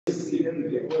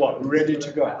What, ready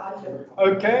to go?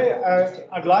 Okay,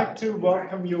 I'd like to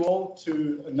welcome you all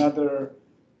to another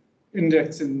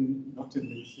Index in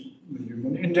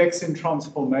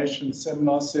Transformation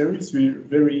seminar series. We're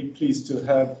very pleased to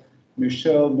have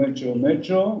Michel Medjo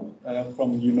Medjo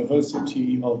from the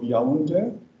University of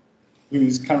Yaoundé, who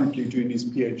is currently doing his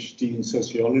PhD in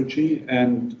sociology,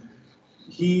 and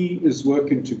he is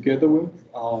working together with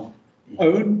our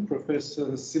own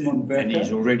Professor Simon Bekker. And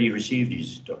he's already received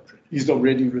his doctorate. He's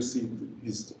already received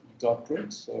his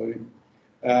doctorate. So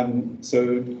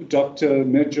Dr.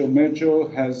 Medjo Medjo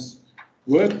has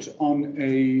worked on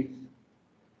the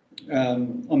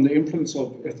influence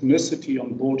of ethnicity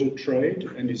on border trade,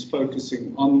 and is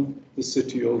focusing on the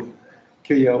city of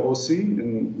Kye-Ossi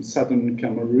in Southern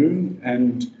Cameroon,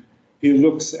 and he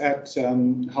looks at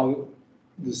how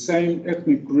the same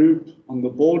ethnic group on the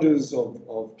borders of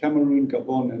Cameroon,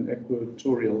 Gabon, and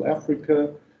Equatorial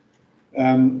Africa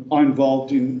are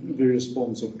involved in various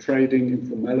forms of trading,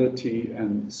 informality,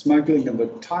 and smuggling. And the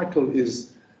title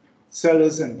is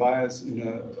Sellers and Buyers in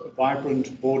a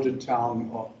Vibrant Border Town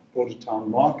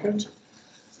Market.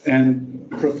 And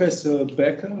Professor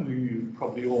Bekker, who you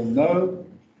probably all know,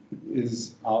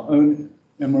 is our own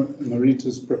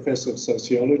emeritus professor of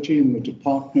sociology in the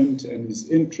department, and his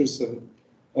interests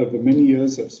over many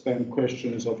years have spanned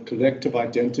questions of collective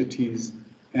identities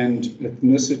and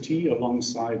ethnicity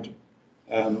alongside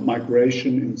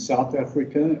migration in South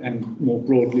Africa and more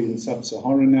broadly in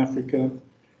sub-Saharan Africa.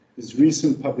 His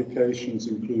recent publications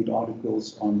include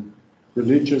articles on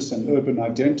religious and urban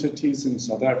identities in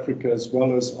South Africa, as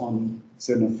well as on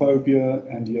xenophobia,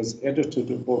 and he has edited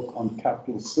a book on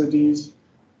capital cities,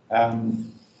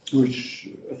 which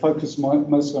focus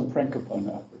mostly on Francophone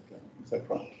Africa. Is that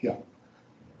right? Yeah.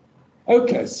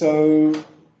 Okay, so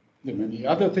there are many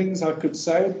other things I could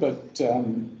say, but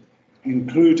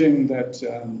including that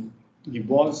he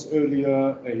was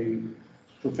earlier a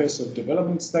professor of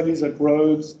development studies at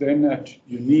Rhodes, then at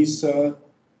UNISA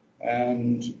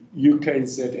and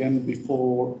UKZN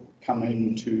before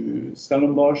coming to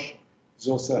Stellenbosch. He's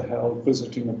also held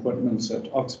visiting appointments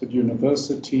at Oxford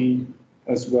University,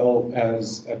 as well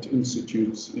as at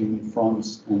institutes in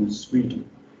France and Sweden.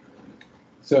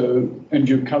 So, and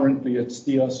you're currently at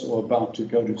STIAS or about to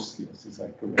go to STIAS, is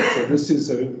that correct? So this is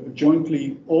a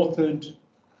jointly authored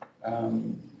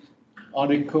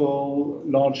article,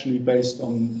 largely based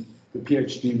on the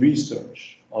PhD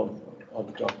research of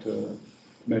Dr.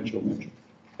 Medjo Medjo.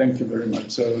 Thank you very much.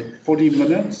 So 40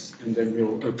 minutes, and then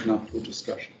we'll open up for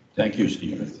discussion. Thank you,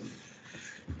 Stephen.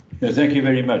 No, thank you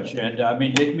very much. And I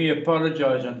mean, let me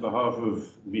apologize on behalf of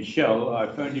Michel. I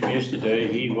phoned him yesterday.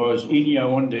 He was in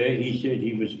Yaoundé. He said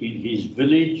he was in his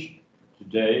village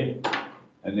today,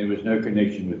 and there was no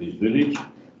connection with his village.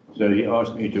 So he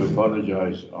asked me to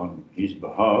apologize on his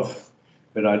behalf.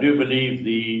 But I do believe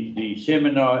the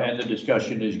seminar and the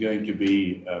discussion is going to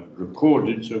be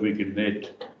recorded, so we can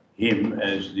let him,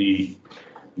 as the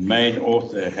main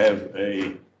author, have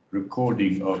a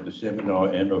recording of the seminar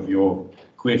and of your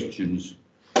questions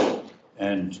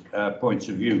and points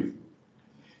of view.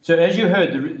 So as you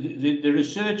heard, the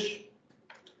research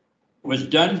was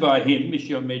done by him,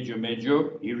 Michel Medjo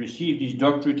Medjo. He received his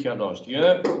doctorate here last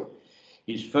year.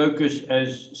 His focus,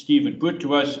 as Stephen put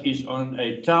to us, is on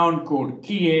a town called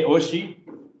Kye-Ossi.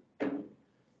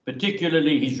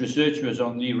 Particularly, his research was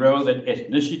on the role that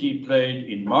ethnicity played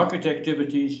in market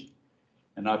activities,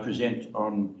 and I present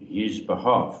on his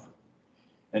behalf.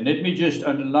 And let me just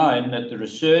underline that the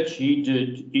research he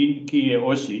did in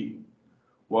Kye-Ossi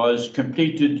was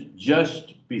completed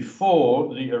just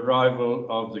before the arrival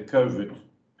of the COVID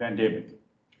pandemic.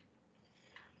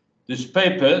 This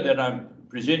paper that I'm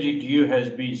presenting to you has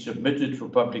been submitted for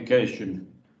publication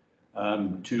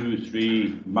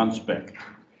 2-3 months back.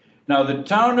 Now, the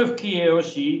town of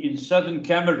Kye-Ossi in southern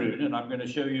Cameroon, and I'm going to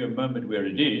show you a moment where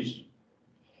it is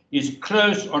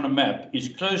close on a map, is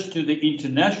close to the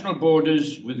international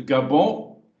borders with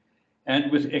Gabon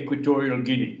and with Equatorial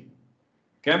Guinea.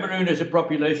 Cameroon has a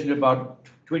population of about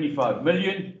 25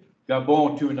 million,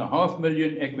 Gabon 2.5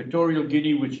 million, Equatorial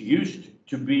Guinea, which used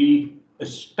to be a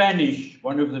Spanish,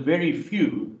 one of the very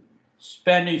few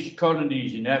Spanish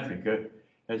colonies in Africa,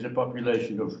 has a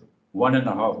population of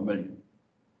 1.5 million.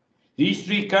 These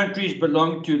three countries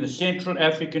belong to the Central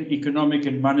African Economic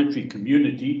and Monetary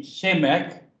Community,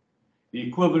 CEMAC, the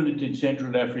equivalent in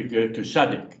Central Africa to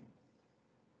SADC.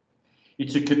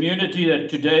 It's a community that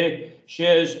today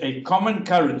shares a common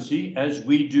currency, as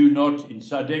we do not in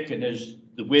SADC and as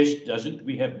the West doesn't.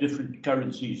 We have different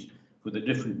currencies for the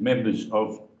different members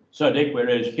of SADC,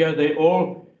 whereas here they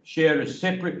all share a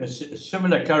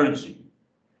similar currency,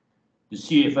 the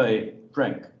CFA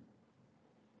franc.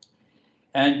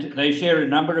 And they share a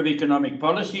number of economic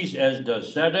policies, as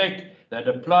does SADC, that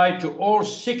apply to all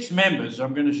 6 members.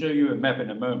 I'm going to show you a map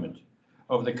in a moment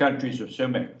of the countries of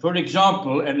CEMAC. For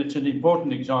example, and it's an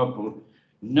important example,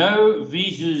 no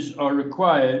visas are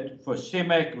required for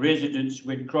CEMAC residents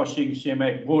when crossing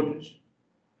CEMAC borders.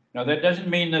 Now, that doesn't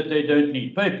mean that they don't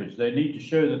need papers. They need to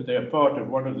show that they're part of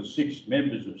one of the 6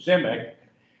 members of CEMAC.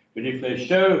 But if they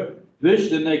show this,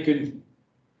 then they can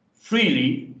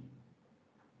freely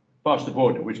pass the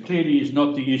border, which clearly is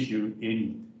not the issue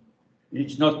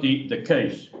it's not the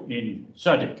case in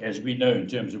SADC, as we know in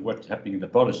terms of what's happening in the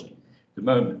policy at the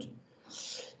moment.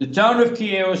 The town of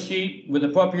Kye-Ossi, with a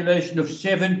population of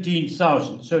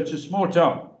 17,000, so it's a small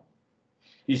town,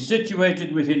 is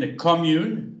situated within a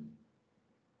commune,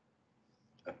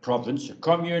 a province, a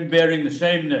commune bearing the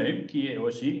same name,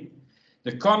 Kye-Ossi.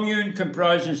 The commune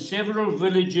comprises several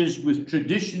villages with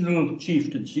traditional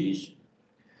chieftaincies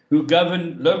who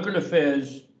govern local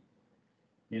affairs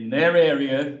in their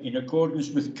area in accordance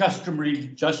with customary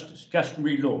justice,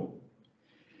 customary law.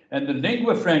 And the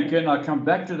lingua franca, and I'll come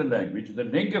back to the language, the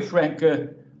lingua franca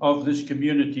of this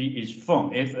community is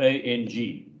Fang,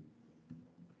 F-A-N-G.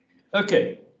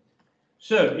 Okay,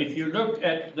 so if you look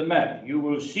at the map, you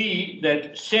will see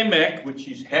that CEMAC, which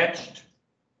is hatched,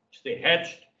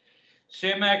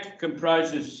 CEMAC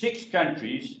comprises 6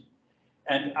 countries,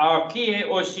 and our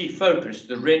Kye-Ossi focus,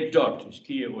 the red dot is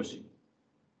Kye-Ossi,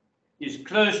 is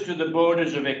close to the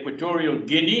borders of Equatorial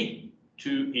Guinea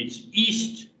to its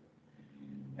east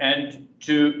and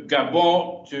to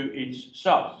Gabon to its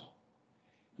south.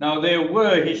 Now, there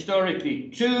were historically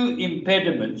 2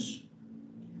 impediments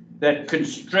that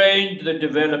constrained the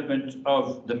development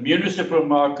of the municipal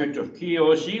market of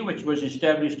Kye-Ossi, which was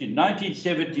established in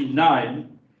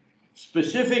 1979,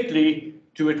 specifically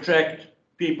to attract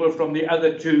people from the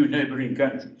other 2 neighboring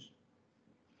countries.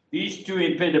 These 2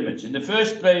 impediments. In the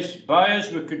first place,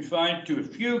 buyers were confined to a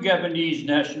few Gabonese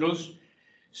nationals,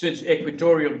 since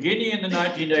Equatorial Guinea in the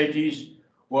 1980s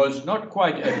was not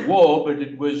quite at war, but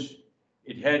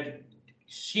it had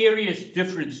serious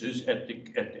differences at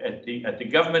the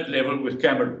government level with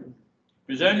Cameroon.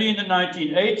 It was only in the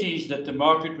 1980s that the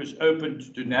market was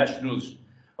opened to nationals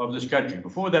of this country.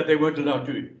 Before that, they weren't allowed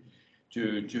to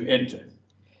enter.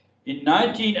 In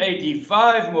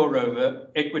 1985, moreover,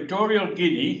 Equatorial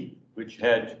Guinea, which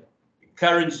had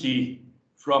currency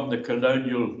from the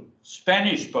colonial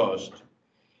Spanish past,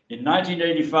 in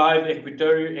 1985,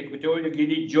 Equatorial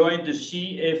Guinea joined the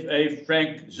CFA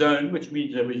franc zone, which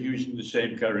means they were using the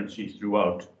same currency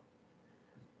throughout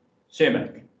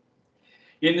CEMAC.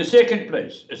 In the second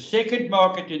place, a second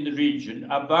market in the region,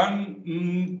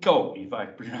 Abang-Mko, if I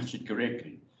pronounce it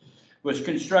correctly, was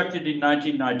constructed in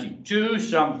 1992,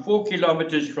 some 4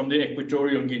 kilometers from the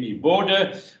Equatorial Guinea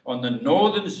border, on the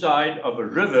northern side of a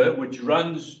river which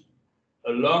runs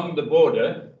along the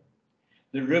border,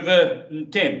 the river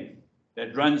Ntem,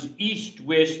 that runs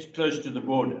east-west close to the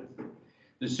border.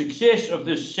 The success of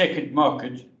this second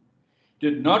market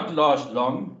did not last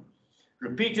long.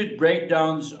 Repeated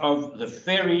breakdowns of the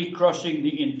ferry crossing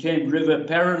the Ntem River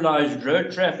paralyzed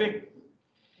road traffic,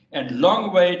 and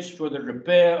long waits for the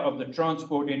repair of the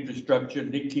transport infrastructure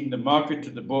linking the market to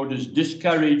the borders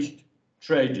discouraged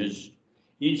traders.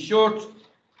 In short,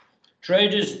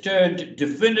 traders turned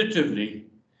definitively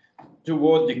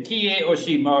toward the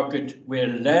Kye-Ossi market, where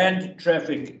land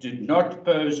traffic did not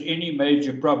pose any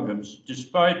major problems,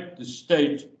 despite the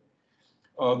state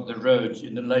of the roads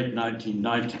in the late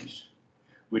 1990s,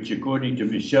 which, according to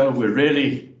Michel, were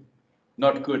really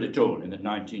not good at all in the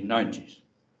 1990s.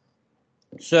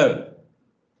 So,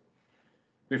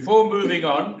 before moving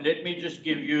on, let me just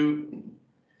give you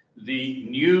the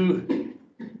new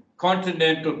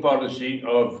Continental policy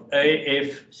of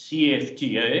AfCFTA,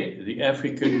 the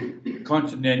African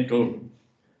Continental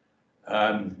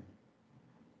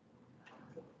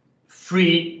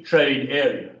Free Trade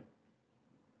Area.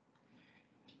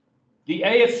 The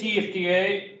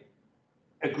AfCFTA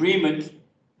agreement,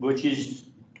 which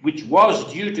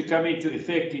was due to come into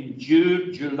effect in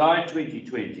July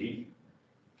 2020,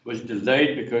 was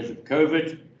delayed because of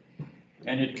COVID,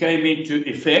 and it came into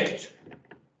effect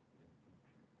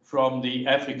from the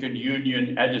African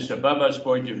Union, Addis Ababa's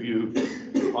point of view,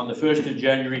 on the 1st of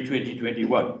January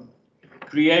 2021,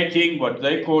 creating what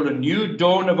they call a new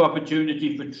dawn of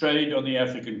opportunity for trade on the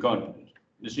African continent.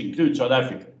 This includes South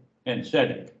Africa and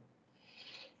SADC.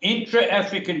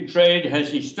 Intra-African trade has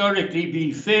historically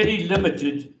been fairly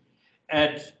limited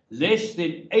at less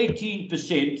than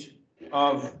 18%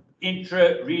 of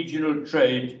intra-regional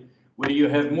trade, where you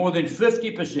have more than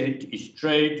 50% is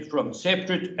trade from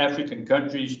separate African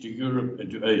countries to Europe and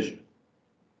to Asia.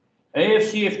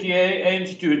 AfCFTA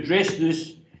aims to address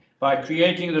this by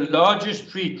creating the largest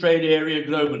free trade area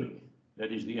globally,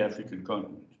 that is the African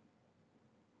continent.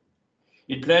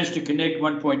 It plans to connect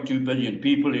 1.2 billion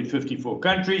people in 54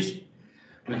 countries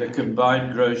with a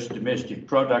combined gross domestic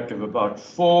product of about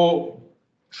 $4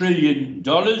 trillion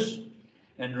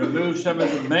and remove some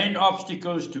of the main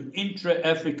obstacles to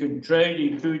intra-African trade,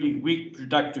 including weak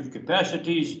productive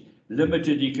capacities,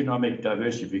 limited economic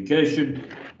diversification,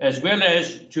 as well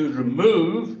as to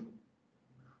remove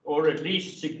or at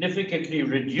least significantly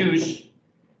reduce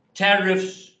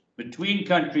tariffs between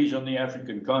countries on the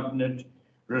African continent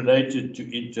related to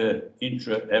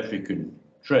intra-African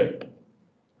trade.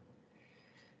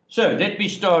 So let me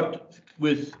start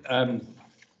with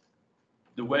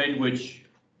the way in which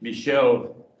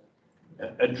Michel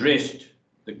addressed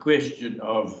the question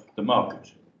of the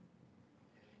market.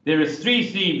 There are three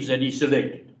themes that he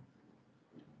selected,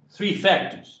 three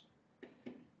factors,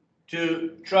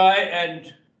 to try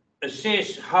and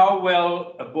assess how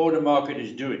well a border market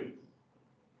is doing.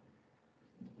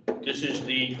 This is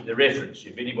the reference,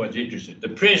 if anyone's interested. The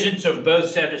presence of both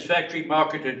satisfactory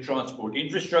market and transport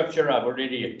infrastructure, I've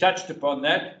already touched upon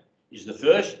that, is the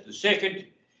first. The second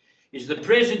is the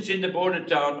presence in the border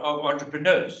town of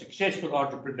entrepreneurs, successful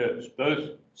entrepreneurs,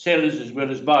 both sellers as well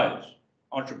as buyers.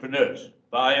 Entrepreneurs,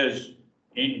 buyers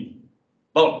in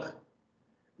bulk,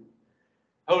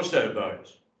 wholesale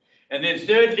buyers. And then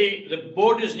thirdly, the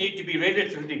borders need to be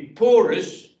relatively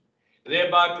porous,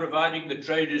 thereby providing the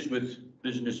traders with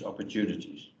business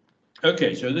opportunities.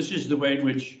 Okay, so this is the way in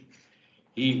which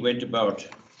he went about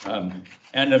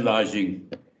analyzing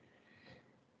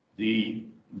the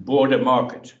border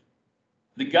market.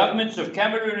 The governments of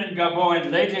Cameroon and Gabon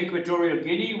and later Equatorial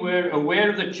Guinea were aware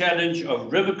of the challenge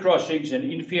of river crossings and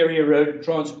inferior road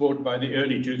transport by the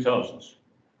early 2000s.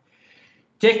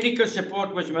 Technical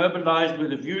support was mobilized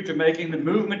with a view to making the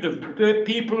movement of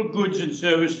people, goods and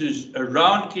services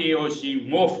around Kye-Ossi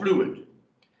more fluid.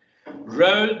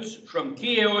 Roads from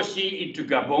Kye-Ossi into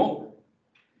Gabon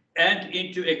and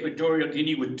into Equatorial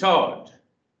Guinea were tarred.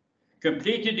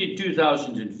 Completed in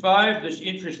 2005, this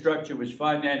infrastructure was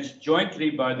financed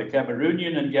jointly by the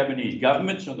Cameroonian and Gabonese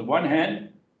governments on the one hand,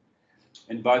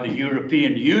 and by the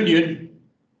European Union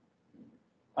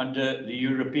under the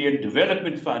European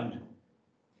Development Fund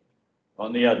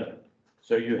on the other.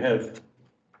 So you have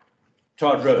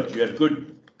tarred roads, you have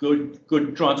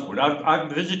good transport.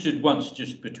 I've visited once,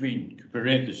 just between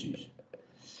parentheses.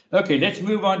 Okay, let's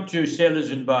move on to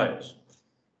sellers and buyers.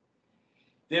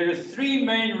 There are three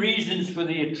main reasons for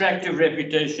the attractive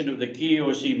reputation of the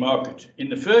Kye-Ossi market. In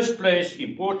the first place,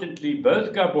 importantly,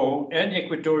 both Gabon and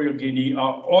Equatorial Guinea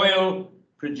are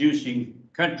oil-producing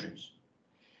countries.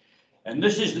 And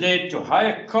this has led to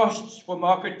higher costs for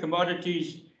market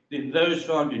commodities than those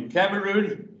found in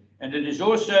Cameroon, and it has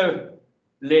also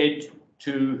led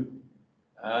to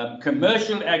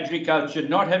commercial agriculture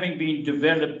not having been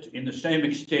developed in the same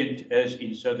extent as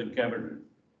in Southern Cameroon.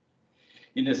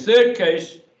 In the third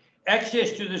case,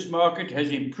 access to this market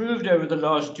has improved over the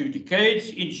last 2 decades.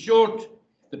 In short,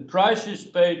 the prices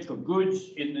paid for goods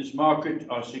in this market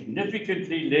are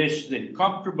significantly less than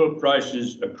comparable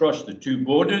prices across the two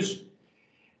borders,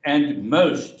 and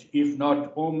most, if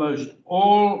not almost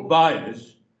all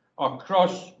buyers, are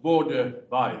cross-border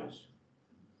buyers.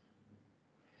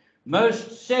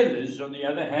 Most sellers, on the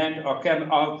other hand, are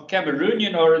of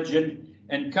Cameroonian origin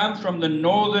and come from the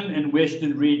northern and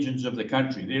western regions of the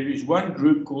country. There is one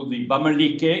group called the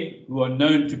Bamalike, who are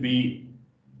known to be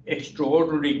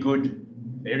extraordinarily good,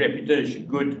 their reputation,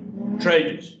 good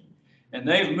traders. And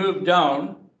they've moved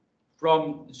down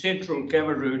from central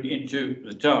Cameroon into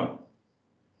the town.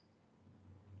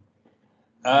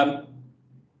 The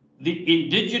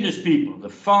indigenous people, the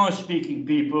Fang-speaking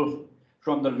people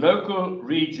from the local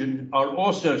region are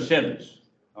also sellers.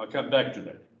 I'll come back to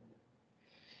that.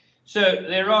 So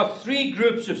there are three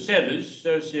groups of sellers,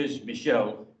 so says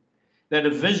Michel, that are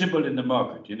visible in the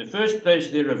market. In the first place,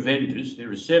 there are vendors.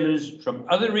 There are sellers from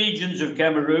other regions of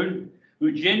Cameroon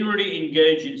who generally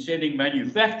engage in selling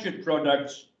manufactured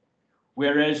products,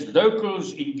 whereas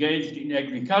locals engaged in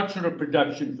agricultural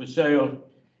production for sale,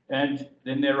 and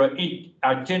then there are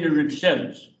itinerant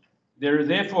sellers. There are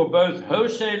therefore both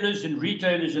wholesalers and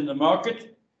retailers in the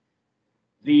market,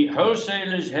 the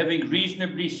wholesalers having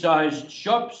reasonably sized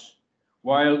shops,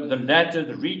 while the latter,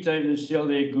 the retailers, sell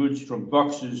their goods from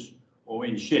boxes or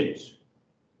in sheds.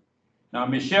 Now,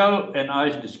 Michel and I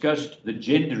discussed the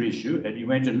gender issue, and he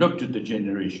went and looked at the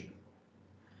gender issue.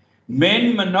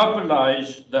 Men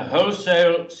monopolize the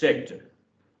wholesale sector,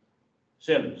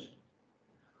 sellers,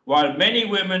 while many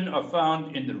women are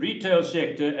found in the retail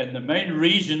sector, and the main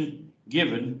reason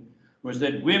given was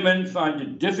that women find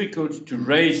it difficult to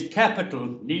raise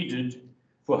capital needed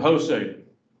for wholesaling.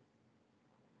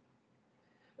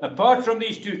 Apart from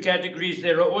these two categories,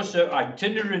 there are also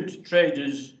itinerant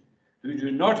traders who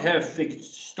do not have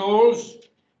fixed stalls,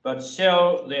 but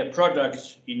sell their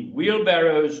products in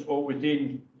wheelbarrows or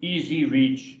within easy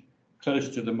reach close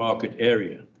to the market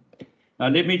area. Now,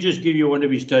 let me just give you one of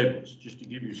his tables, just to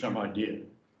give you some idea.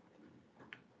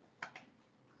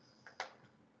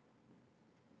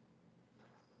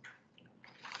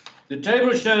 The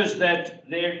table shows that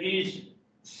there is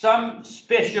some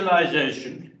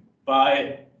specialization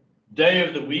by day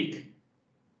of the week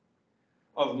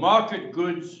of market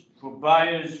goods for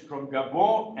buyers from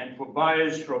Gabon and for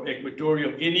buyers from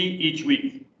Equatorial Guinea each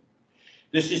week.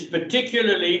 This is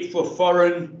particularly for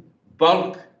foreign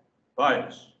bulk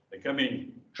buyers. They come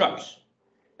in trucks,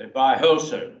 they buy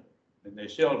wholesale, and they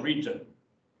sell retail.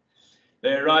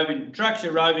 They arrive in trucks,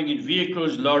 arriving in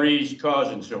vehicles, lorries, cars,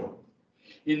 and so on.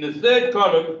 In the third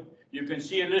column, you can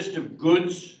see a list of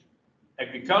goods,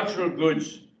 agricultural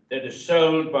goods, that are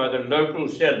sold by the local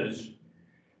sellers.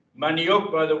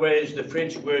 Manioc, by the way, is the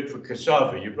French word for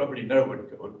cassava. You probably know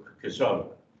what cassava.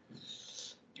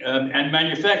 And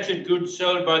manufactured goods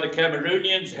sold by the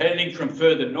Cameroonians hailing from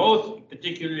further north,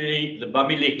 particularly the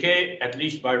Bamileke, at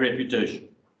least by reputation.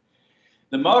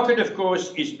 The market, of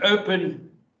course, is open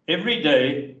every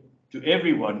day to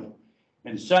everyone,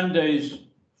 and Sundays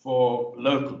for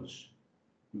locals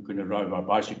who can arrive by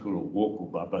bicycle or walk or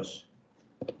by bus.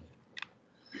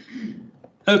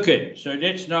 Okay, so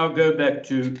let's now go back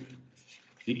to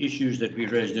the issues that we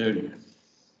raised earlier.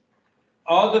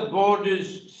 Are the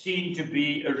borders seen to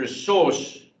be a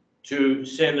resource to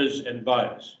sellers and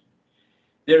buyers?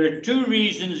 There are two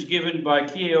reasons given by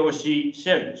Kye-Ossi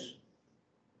sellers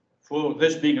for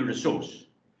this being a resource.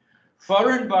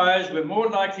 Foreign buyers were more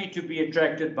likely to be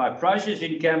attracted by prices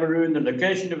in Cameroon. The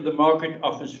location of the market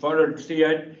offers foreign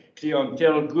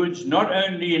clientele goods not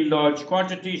only in large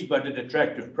quantities, but at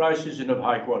attractive prices and of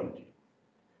high quality.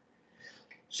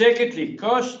 Secondly,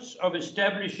 costs of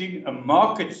establishing a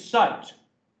market site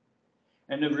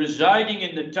and of residing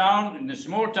in the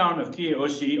small town of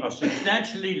Kye-Ossi are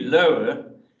substantially lower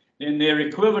than their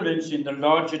equivalents in the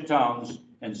larger towns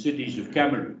and cities of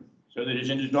Cameroon. So there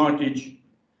is an advantage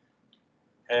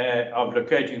of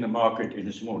locating the market in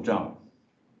a small town.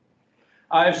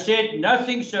 I have said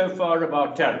nothing so far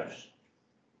about tariffs.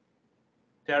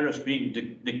 Tariffs being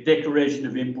the declaration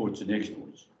of imports and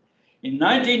exports. In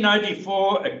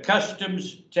 1994, a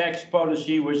customs tax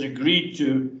policy was agreed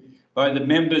to by the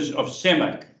members of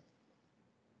CEMAC.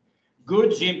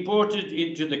 Goods imported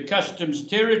into the customs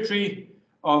territory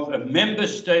of a member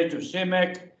state of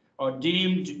CEMAC are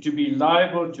deemed to be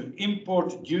liable to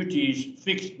import duties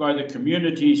fixed by the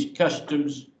community's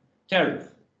customs tariff.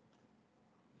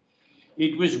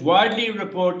 It was widely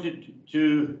reported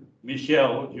to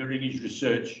Michel during his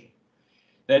research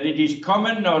that it is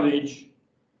common knowledge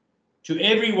to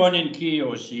everyone in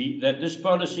Kye-Ossi that this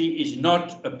policy is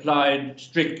not applied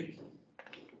strictly.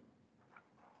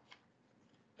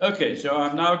 Okay, so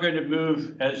I'm now going to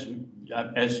move,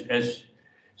 as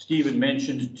Stephen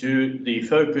mentioned, to the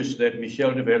focus that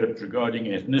Michel developed regarding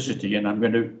ethnicity, and I'm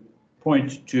going to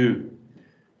point to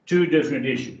two different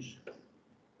issues.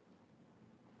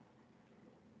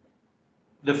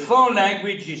 The Fang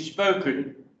language is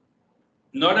spoken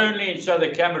not only in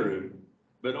southern Cameroon,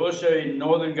 but also in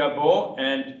northern Gabon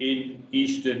and in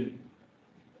eastern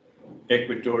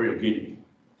Equatorial Guinea.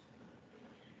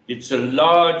 It's a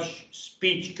large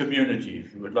speech community,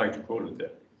 if you would like to call it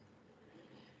that.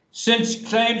 Since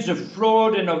claims of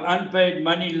fraud and of unpaid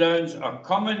money loans are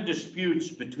common disputes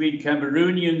between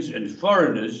Cameroonians and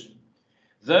foreigners,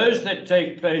 those that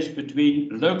take place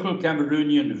between local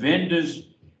Cameroonian vendors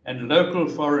and local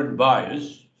foreign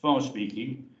buyers,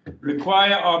 Fang-speaking,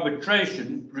 requiring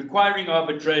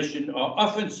arbitration are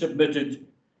often submitted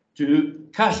to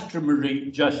customary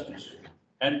justice.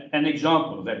 And an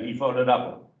example that he followed up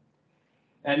on.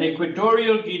 An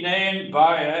Equatorial Guinean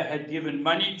buyer had given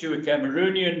money to a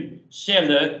Cameroonian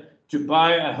seller to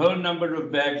buy a whole number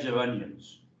of bags of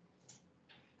onions.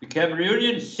 The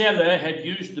Cameroonian seller had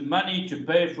used the money to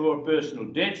pay for personal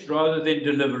debts rather than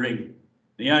delivering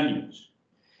the onions.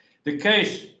 The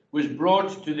case was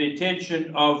brought to the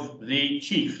attention of the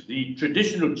chief, the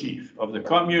traditional chief of the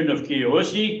commune of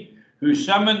Kye-Ossi, who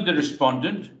summoned the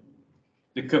respondent,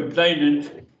 the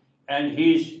complainant, and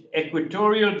his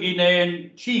Equatorial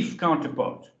Guinean chief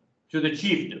counterpart to the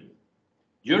chiefdom.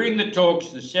 During the talks,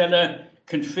 the seller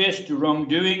confessed to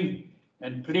wrongdoing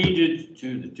and pleaded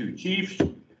to the two chiefs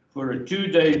for a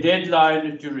 2-day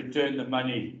deadline to return the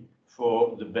money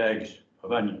for the bags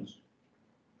of onions.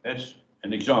 That's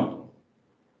an example.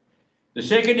 The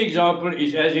second example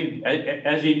is as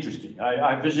interesting.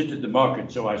 I visited the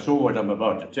market, so I saw what I'm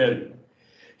about to tell you.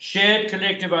 Shared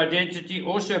collective identity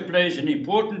also plays an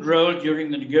important role during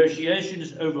the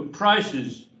negotiations over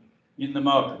prices in the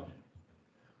market.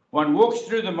 One walks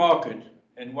through the market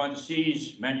and one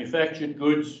sees manufactured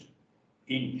goods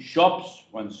in shops,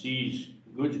 one sees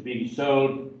goods being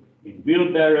sold in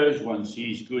wheelbarrows, one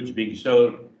sees goods being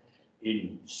sold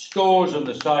in stores on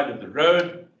the side of the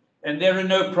road, and there are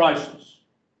no prices.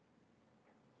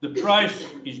 The price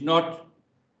is not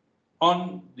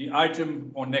on the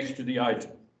item or next to the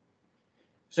item.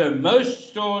 So most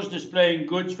stores displaying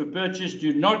goods for purchase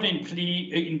do not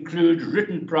include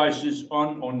written prices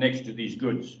on or next to these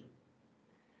goods.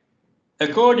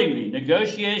 Accordingly,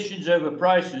 negotiations over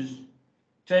prices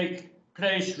take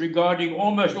place regarding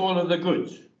almost all of the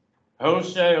goods,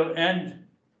 wholesale and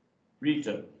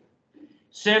retail.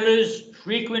 Sellers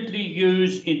frequently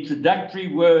use introductory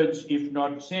words, if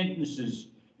not sentences,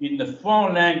 in the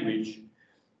Fang language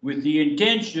with the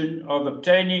intention of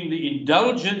obtaining the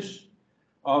indulgence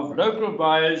of local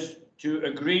buyers to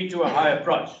agree to a higher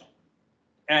price,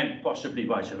 and possibly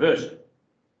vice versa.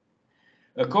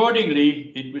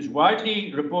 Accordingly, it was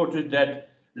widely reported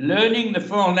that learning the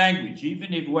Fang language,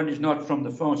 even if one is not from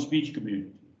the Fang speech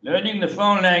community, learning the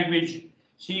Fang language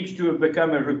seems to have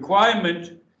become a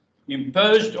requirement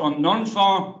imposed on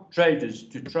non-Fang traders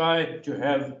to try to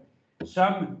have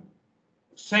some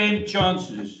same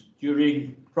chances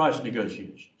during price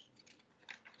negotiations.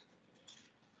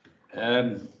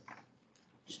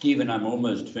 Stephen, I'm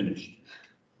almost finished.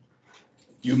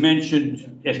 You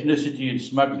mentioned ethnicity and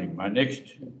smuggling. My next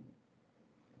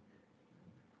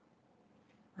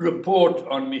report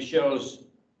on Michel's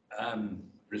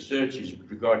research is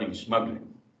regarding smuggling.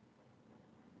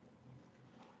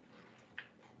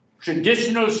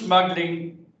 Traditional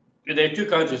smuggling, there are two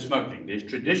kinds of smuggling. There's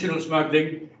traditional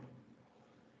smuggling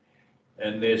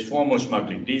and there's formal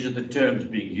smuggling. These are the terms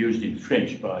being used in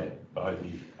French by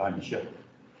Michel.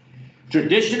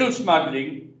 Traditional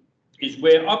smuggling is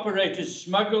where operators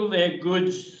smuggle their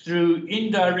goods through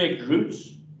indirect routes,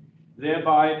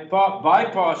 thereby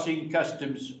bypassing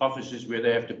customs offices where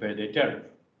they have to pay their tariff.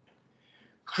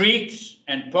 Creeks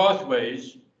and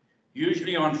pathways,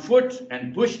 usually on foot,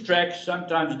 and bush tracks,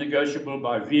 sometimes negotiable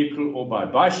by vehicle or by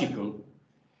bicycle,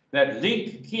 that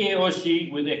link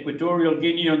Kye-Ossi with Equatorial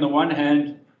Guinea on the one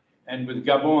hand and with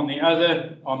Gabon on the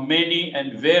other, are many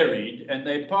and varied, and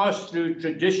they pass through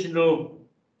traditional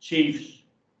chiefs'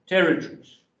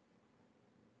 territories.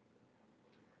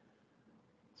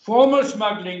 Formal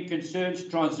smuggling concerns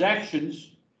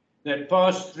transactions that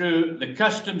pass through the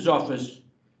customs office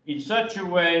in such a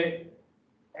way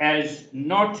as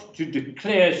not to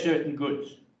declare certain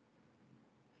goods.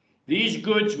 These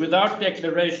goods without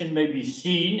declaration may be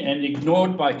seen and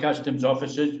ignored by customs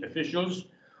officials,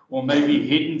 or may be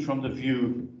hidden from the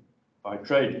view by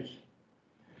traders.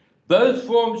 Both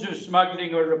forms of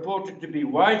smuggling are reported to be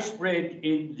widespread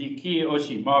in the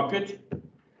Kye-Ossi market.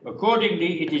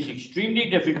 Accordingly, it is extremely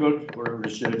difficult for a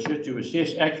researcher to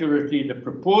assess accurately the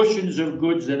proportions of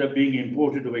goods that are being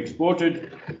imported or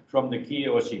exported from the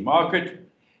Kye-Ossi market,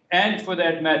 and for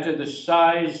that matter, the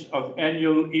size of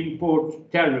annual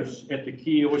import tariffs at the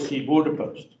Kye-Ossi border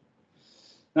post.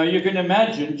 Now, you can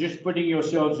imagine, just putting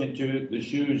yourselves into the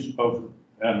shoes of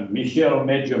Michel,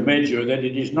 Medjo Medjo, that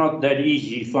it is not that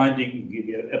easy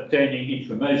obtaining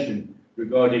information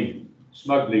regarding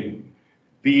smuggling,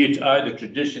 be it either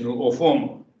traditional or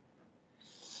formal.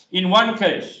 In one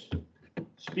case,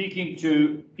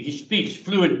 he speaks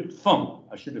fluent Fang.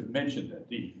 I should have mentioned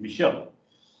that, Michel.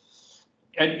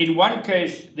 And in one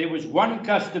case, there was one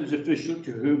customs official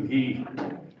to whom he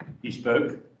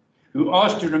spoke, who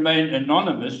asked to remain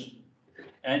anonymous,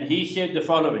 and he said the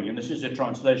following, and this is a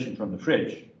translation from the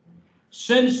French: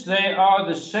 "Since they are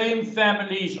the same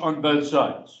families on both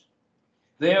sides,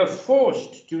 they are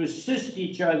forced to assist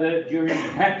each other during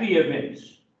happy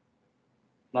events,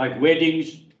 like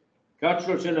weddings,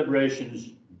 cultural celebrations,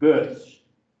 births,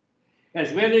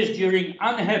 as well as during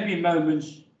unhappy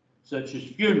moments, such as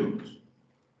funerals.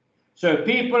 So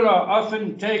people are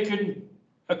often taken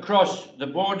across the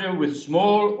border with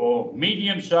small or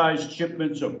medium-sized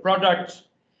shipments of products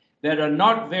that are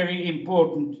not very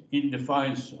important in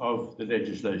defiance of the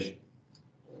legislation."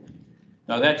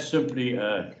 Now that's simply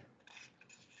I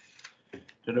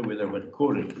don't know whether I would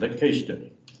call it the case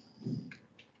study.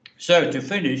 So to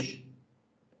finish,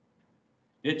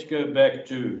 let's go back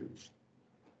to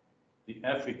the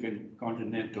African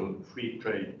Continental Free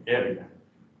Trade Area.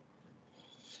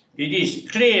 It is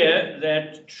clear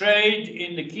that trade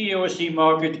in the Kye-Ossi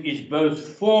market is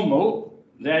both formal,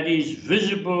 that is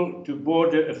visible to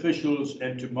border officials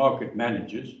and to market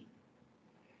managers,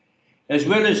 as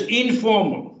well as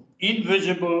informal,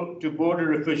 invisible to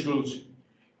border officials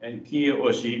and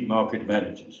Kye-Ossi market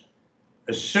managers.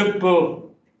 A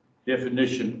simple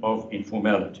definition of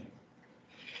informality.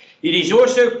 It is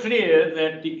also clear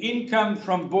that the income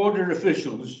from border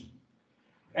officials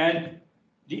and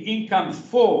the income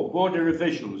for border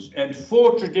officials and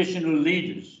for traditional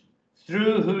leaders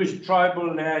through whose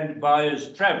tribal land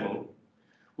buyers travel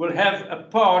will have a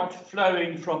part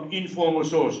flowing from informal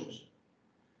sources.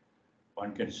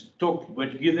 One can talk,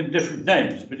 but give them different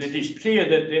names, but it is clear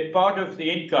that part of the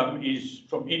income is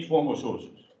from informal sources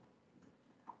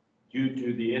due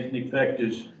to the ethnic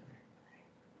factors.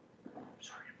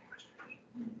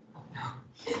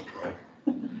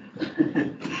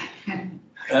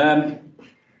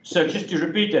 So just to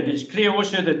repeat that, it's clear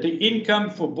also that the income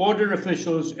for border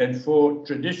officials and for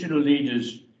traditional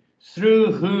leaders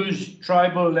through whose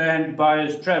tribal land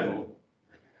buyers travel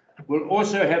will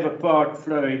also have a part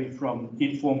flowing from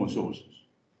informal sources.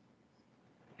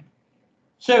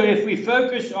 So if we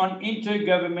focus on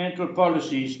intergovernmental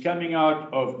policies coming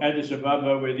out of Addis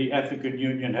Ababa, where the African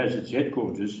Union has its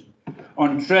headquarters,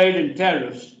 on trade and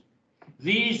tariffs,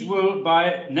 these will,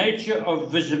 by nature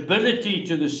of visibility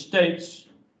to the states,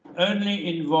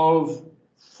 only involve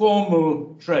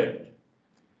formal trade.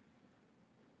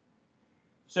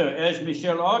 So, as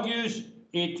Michel argues,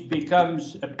 it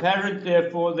becomes apparent,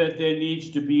 therefore, that there needs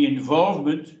to be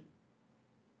involvement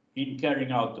in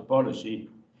carrying out the policy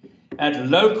at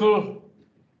local,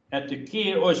 at the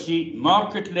Kye-Ossi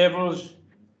market levels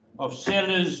of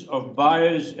sellers, of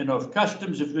buyers, and of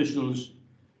customs officials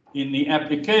in the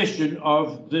application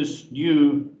of this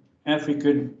new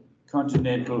African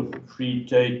Continental Free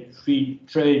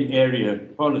Trade Area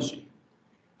policy.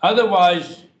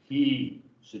 Otherwise, he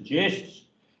suggests,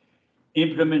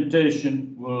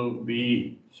 implementation will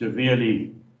be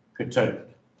severely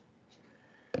curtailed.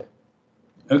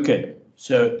 Okay,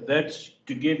 so that's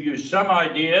to give you some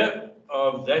idea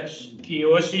of that's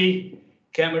Kye-Ossi.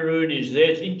 Cameroon is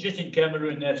there. Just in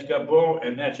Cameroon, that's Gabon,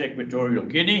 and that's Equatorial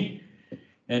Guinea.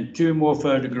 And two more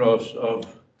photographs of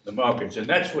the markets. And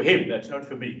that's for him, that's not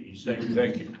for me. He's saying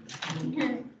thank you.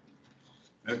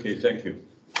 Okay, thank you.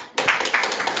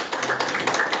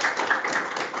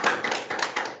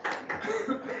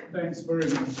 Thanks very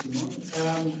much,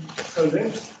 Simon. So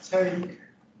let's take,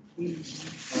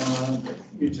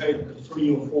 you take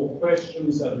 3 or 4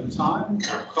 questions at a time,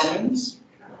 comments.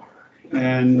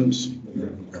 And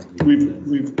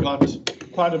we've got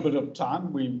quite a bit of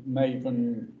time. We may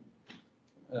even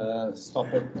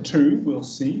stop at 2, we'll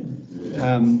see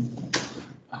how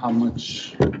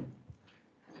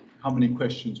many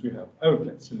questions we have.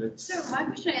 Okay, so let's. So my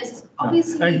question is,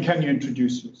 obviously. And can you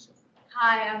introduce yourself?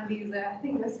 Hi, I'm Lisa. I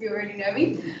think most of you already know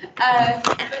me. But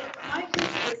my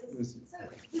question is, so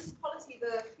this policy,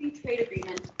 the free trade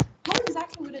agreement, how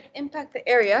exactly would it impact the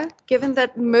area, given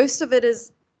that most of it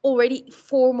is already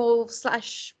formal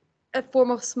 / a form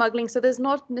of smuggling, so there's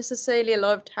not necessarily a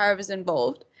lot of tariffs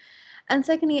involved? And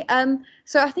secondly,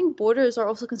 so I think borders are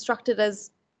also constructed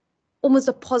as almost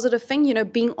a positive thing, you know,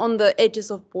 being on the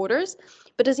edges of borders.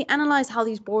 But does he analyze how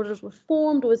these borders were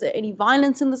formed? Was there any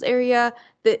violence in this area?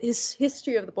 His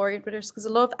history of the borders, because a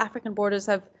lot of African borders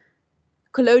have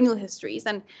colonial histories.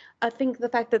 And I think the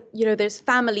fact that, you know, there's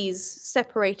families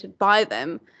separated by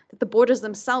them, that the borders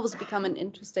themselves become an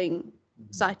interesting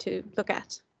side to look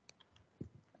at.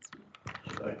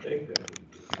 Should I take that?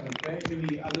 Okay,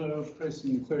 any other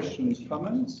pressing questions,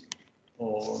 comments,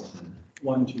 or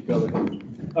one to go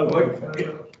ahead? Oh,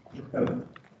 okay.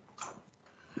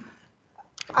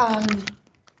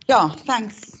 Yeah,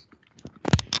 thanks.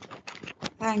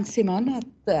 Thanks, Simon.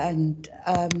 And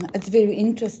it's very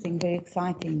interesting, very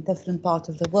exciting, different part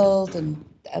of the world, and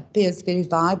appears very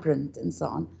vibrant and so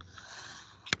on.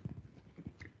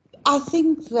 I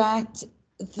think that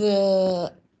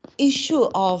the issue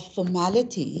of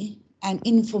formality and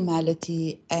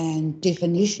informality and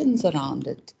definitions around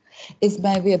it is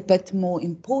maybe a bit more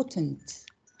important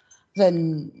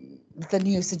than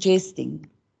you're suggesting,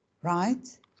 right?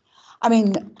 I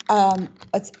mean,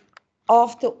 it's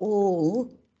after all,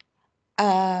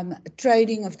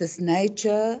 trading of this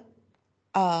nature,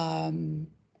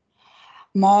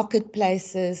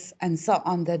 marketplaces and so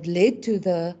on that led to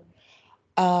the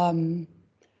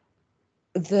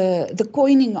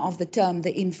coining of the term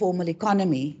the informal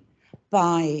economy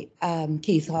by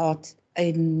Keith Hart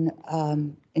in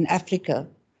Africa,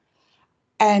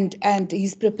 and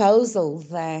his proposal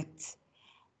that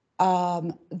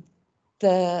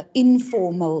the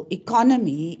informal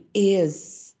economy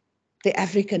is the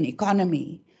African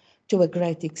economy, to a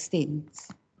great extent,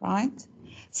 right?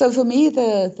 So for me,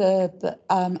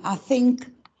 I think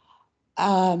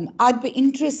I'd be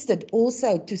interested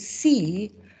also to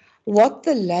see what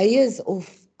the layers of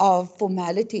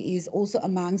formality is also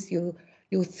amongst your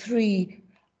three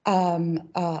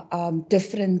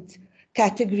different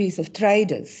categories of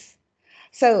traders.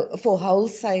 So for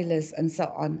wholesalers and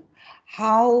so on,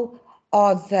 how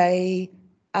are they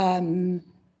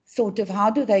how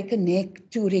do they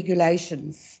connect to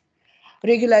regulations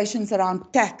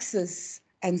around taxes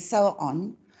and so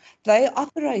on? They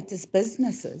operate as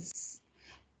businesses,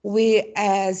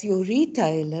 whereas your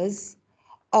retailers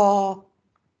are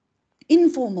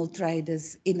informal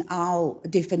traders in our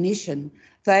definition.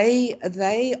 They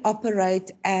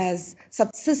operate as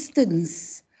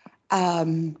subsistence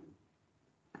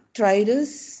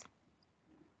traders,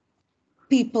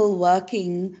 people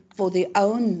working for their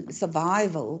own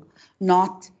survival,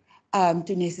 not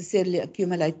to necessarily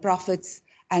accumulate profits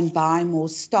and buy more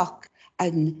stock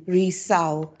and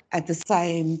resell at the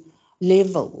same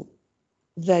level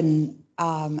than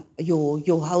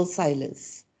your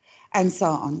wholesalers and so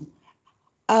on.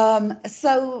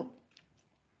 So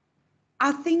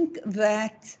I think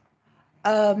that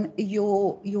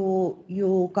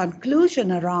your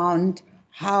conclusion around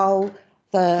how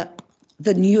the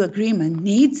new agreement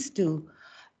needs to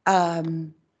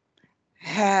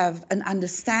have an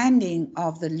understanding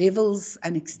of the levels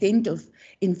and extent of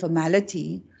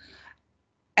informality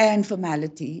and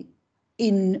formality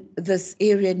in this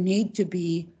area need to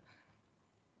be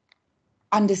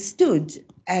understood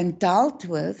and dealt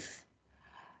with.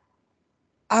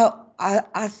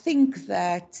 I think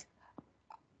that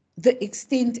the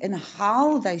extent and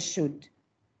how they should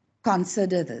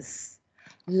consider this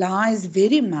lies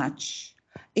very much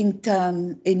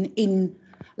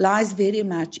lies very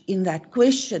much in that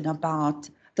question about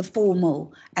the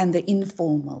formal and the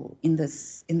informal in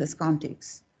this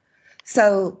context.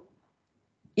 So,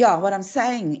 yeah, what I'm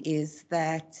saying is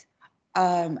that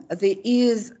there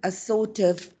is a sort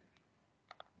of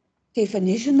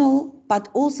definitional but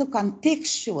also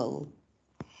contextual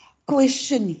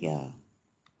question here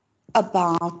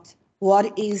about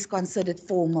what is considered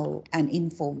formal and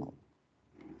informal.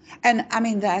 And I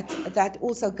mean that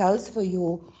also goes for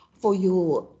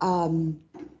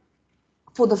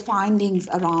the findings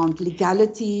around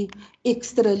legality,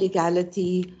 extra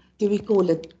legality. Do we call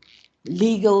it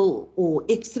legal or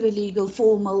extra legal,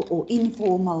 formal or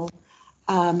informal?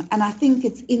 And I think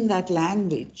it's in that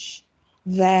language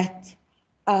that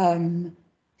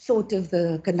sort of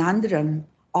the conundrum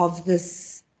of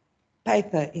this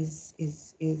paper is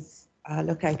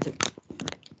located.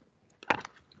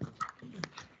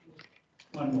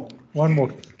 One more.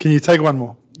 Can you take one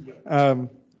more?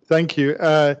 Thank you.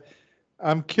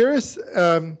 I'm curious,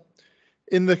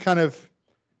 in the kind of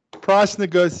price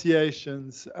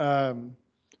negotiations and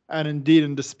indeed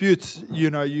in disputes,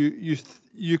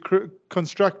 you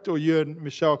construct, or you and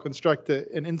Michel construct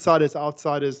an insiders,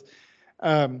 outsiders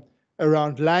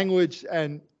around language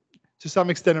and to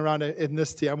some extent around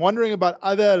ethnicity. I'm wondering about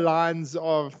other lines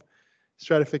of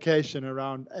stratification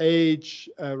around age,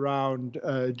 around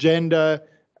gender,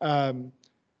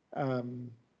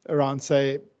 around,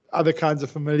 say, other kinds of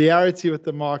familiarity with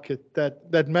the market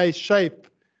that may shape,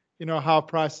 how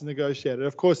price is negotiated.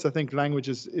 Of course, I think language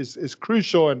is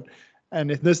crucial, and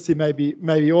ethnicity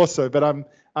maybe also. But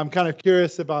I'm kind of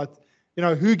curious about,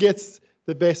 who gets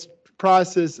the best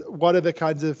prices. What are the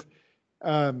kinds of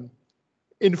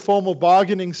informal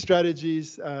bargaining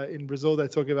strategies? In Brazil, they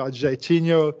talk about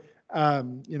jeitinho.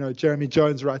 Jeremy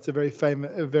Jones writes a very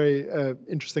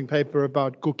interesting paper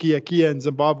about kukia in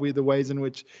Zimbabwe, the ways in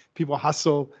which people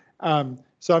hustle.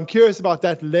 So I'm curious about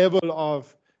that level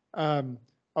of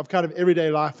kind of everyday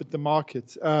life at the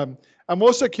market. I'm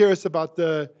also curious about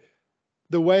the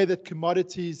way that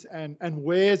commodities and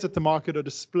wares at the market are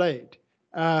displayed.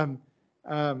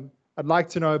 I'd like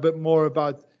to know a bit more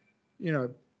about,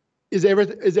 is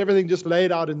everything just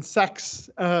laid out in sacks?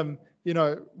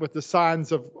 With the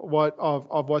signs of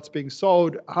what's being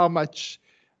sold, how much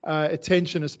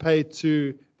attention is paid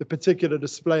to the particular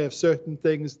display of certain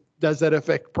things? Does that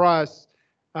affect price,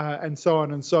 and so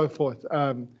on and so forth?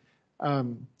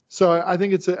 So I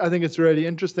think it's really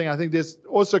interesting. I think there's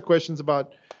also questions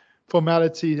about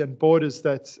formality and borders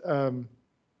that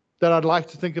I'd like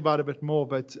to think about a bit more.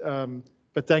 But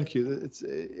thank you.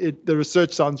 The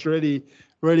research sounds really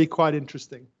quite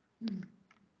interesting.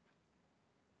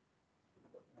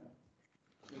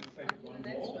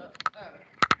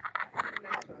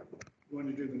 You want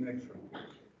to do the next one? Do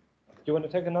you want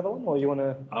to take another one, or you want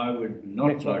to? I would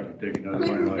not like to take another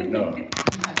one right now.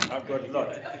 I've got a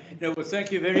lot. No, well,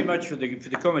 thank you very much for the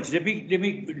comments. Let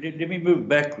me move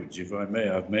backwards, if I may.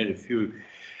 I've made a few.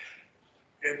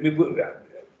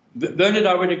 Bernard,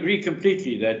 I would agree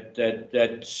completely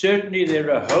that certainly there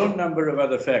are a whole number of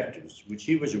other factors which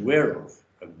he was aware of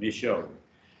Michel,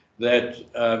 that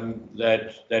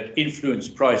influence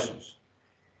prices.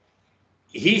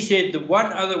 He said the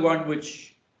one other one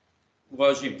which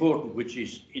was important, which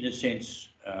is in a sense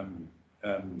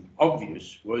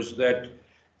obvious, was that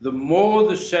the more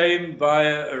the same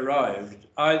buyer arrived,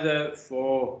 either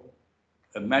for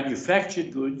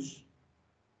manufactured goods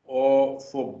or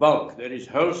for bulk, that is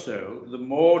wholesale, the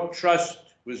more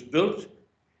trust was built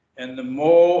and the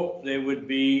more there would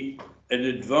be an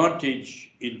advantage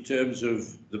in terms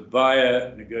of the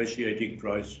buyer negotiating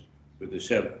price with the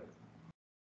seller.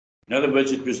 In other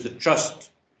words, it was the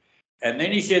trust. And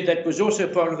then he said that was also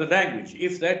part of the language.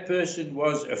 If that person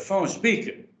was a Fang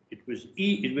speaker, it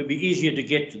would be easier to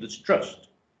get to this trust.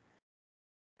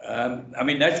 I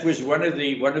mean, that was one of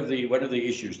the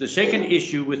issues. The second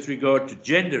issue with regard to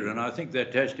gender, and I think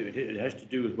that has to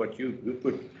do with what you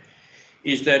put,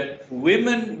 is that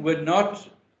women were not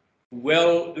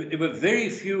well. There were very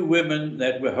few women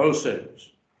that were wholesalers.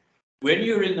 When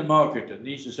you're in the market, and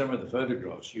these are some of the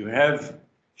photographs, you have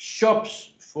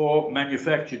shops for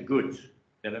manufactured goods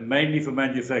that are mainly for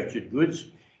manufactured goods,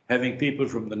 having people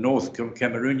from the north,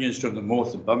 Cameroonians from the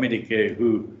north of Bamileke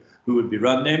who would be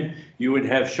run them. You would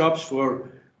have shops for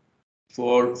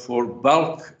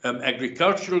bulk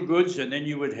agricultural goods, and then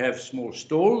you would have small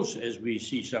stalls, as we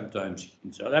see sometimes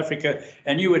in South Africa,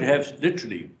 and you would have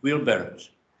literally wheelbarrows.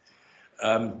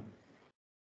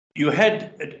 You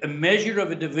had a measure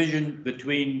of a division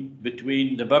between the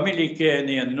Bamileke and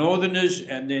the northerners,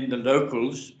 and then the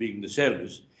locals, being the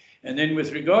sellers. And then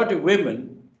with regard to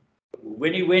women,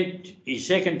 when he went his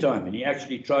second time and he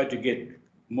actually tried to get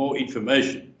more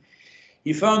information,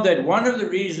 he found that one of the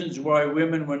reasons why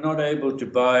women were not able to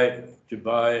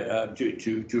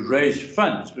raise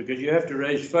funds, because you have to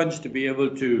raise funds to be able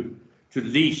to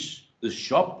lease the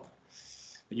shop,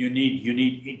 and you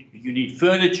need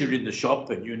furniture in the shop,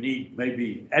 and you need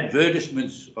maybe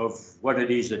advertisements of what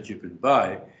it is that you can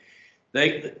buy.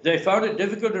 They found it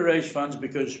difficult to raise funds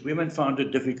because women found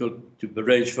it difficult to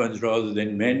raise funds rather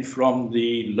than men from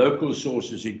the local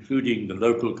sources, including the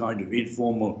local kind of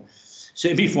informal,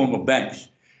 semi-formal banks.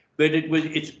 But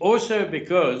it's also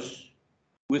because,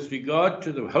 with regard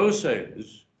to the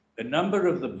wholesalers, a number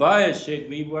of the buyers said,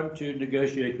 we want to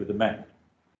negotiate with a man.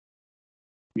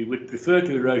 We would prefer to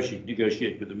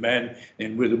negotiate with a man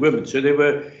than with a woman. So there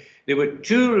were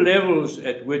two levels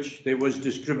at which there was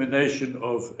discrimination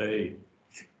of a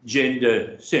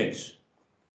gender sense.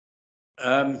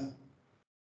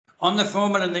 On the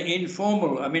formal and the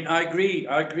informal, I mean, I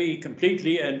agree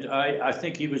completely, and I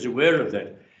think he was aware of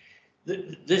that.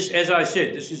 This, as I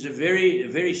said, this is a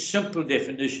very simple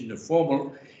definition of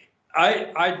formal.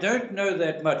 I don't know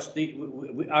that much.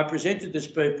 I presented this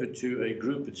paper to a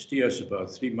group at STIAS about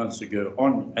 3 months ago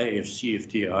on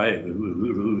AfCFTA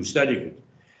who studied it.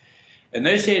 And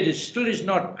they said it still is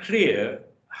not clear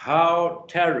how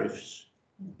tariffs,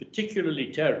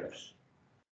 particularly tariffs,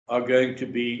 are going to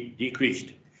be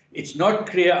decreased. It's not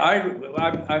clear. I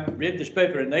read this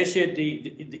paper, and they said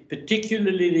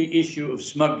particularly the issue of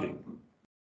smuggling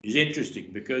is interesting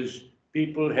because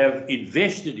people have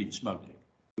invested in smuggling.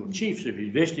 Your chiefs have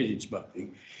invested in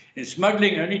smuggling, and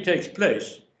smuggling only takes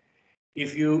place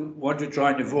if you want to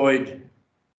try and avoid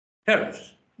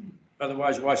tariffs.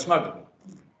 Otherwise, why smuggle?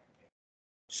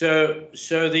 So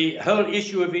the whole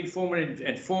issue of informal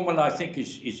and formal, I think,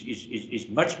 is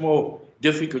much more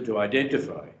difficult to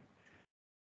identify.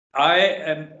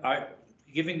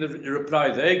 Giving the reply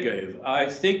they gave, I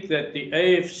think that the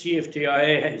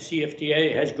AfCFTA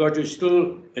has got to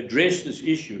still address this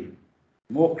issue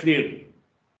more clearly.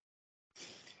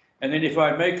 And then if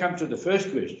I may come to the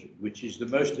first question, which is the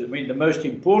most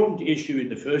important issue in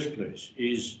the first place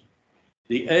is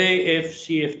the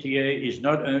AfCFTA is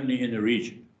not only in the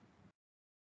region.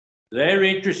 They're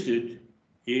interested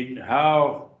in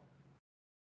how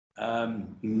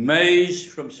maize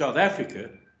from South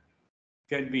Africa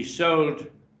can be sold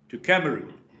to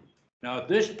Cameroon. Now, at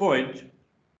this point,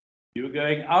 you're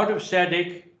going out of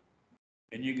SADC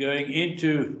and you're going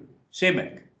into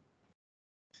CEMAC.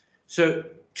 So,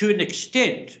 to an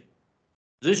extent,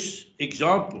 this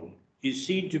example is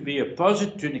seen to be a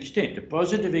positive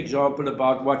example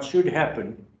about what should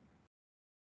happen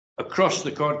across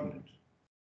the continent.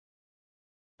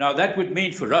 Now, that would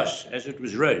mean for us, as it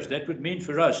was raised, that would mean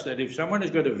for us that if someone has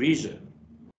got a visa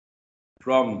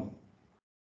from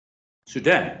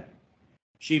Sudan,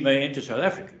 she may enter South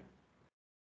Africa.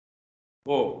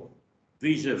 or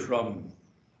visa from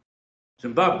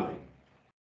Zimbabwe.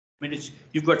 I mean,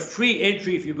 you've got free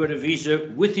entry if you've got a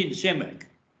visa within CEMAC.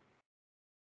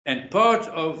 And part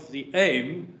of the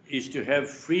aim is to have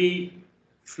free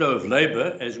flow of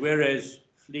labor as well as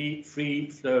free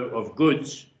flow of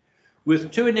goods,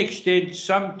 with, to an extent,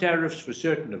 some tariffs for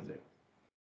certain of them.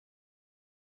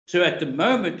 So at the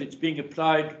moment, it's being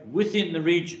applied within the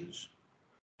regions.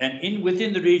 And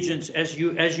within the regions, as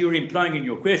you're implying in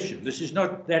your question, this is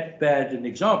not that bad an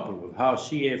example of how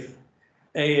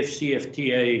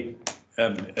AfCFTA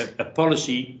a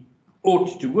policy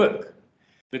ought to work.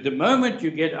 But the moment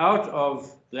you get out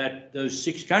of those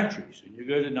 6 countries, and you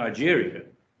go to Nigeria,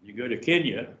 you go to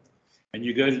Kenya, and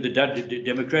you go to the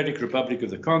Democratic Republic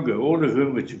of the Congo, all of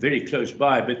whom are very close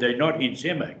by, but they're not in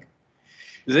CEMAC,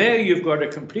 there you've got a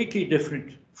completely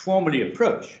different formally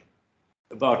approach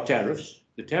about tariffs.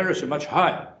 The tariffs are much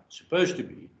higher, supposed to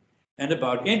be, and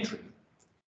about entry.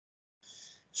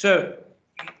 So,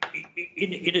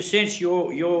 in a sense,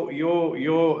 your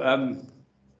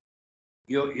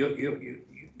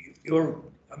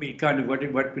I mean, kind of what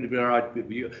would be right with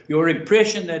you? Your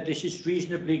impression that this is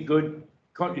reasonably good,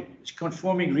 it's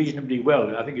conforming reasonably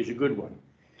well, I think is a good one.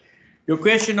 Your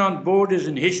question on borders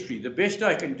and history, the best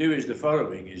I can do is the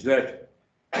following, is that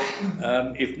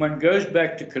if one goes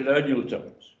back to colonial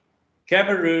times,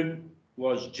 Cameroon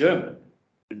was German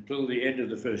until the end of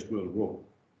the First World War.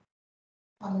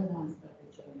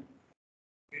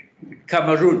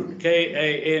 Cameroon,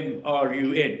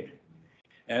 K-A-M-R-U-N.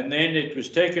 And then it was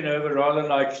taken over rather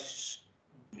like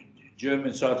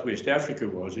German Southwest Africa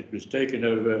was. It was taken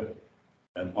over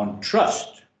on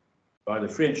trust by the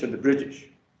French and the British.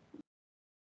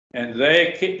 And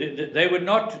they were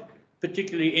not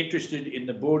particularly interested in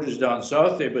the borders down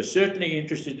south. They were certainly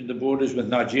interested in the borders with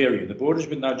Nigeria. The borders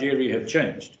with Nigeria have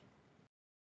changed.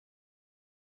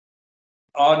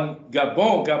 On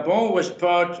Gabon, Gabon was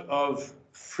part of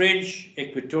French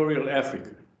Equatorial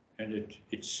Africa, and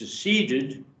it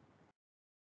seceded.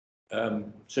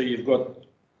 So you've got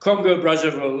Congo,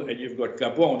 Brazzaville, and you've got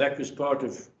Gabon. That was part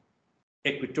of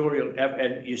Equatorial,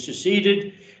 and you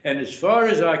seceded. And as far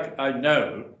as I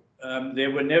know,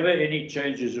 there were never any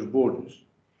changes of borders.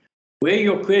 Where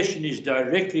your question is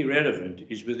directly relevant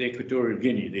is with Equatorial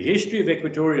Guinea. The history of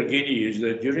Equatorial Guinea is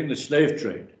that during the slave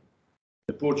trade,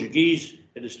 the Portuguese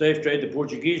had a slave trade. The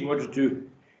Portuguese wanted to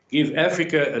give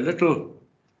Africa a little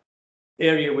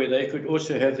area where they could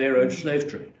also have their own slave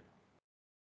trade.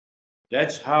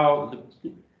 That's how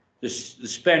the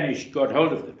Spanish got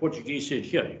hold of it. The Portuguese said,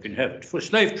 here, you can have it for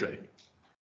slave trade.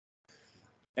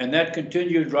 And that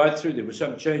continued right through. There were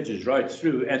some changes right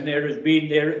through, and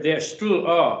there still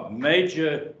are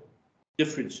major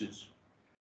differences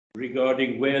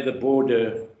regarding where the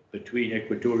border between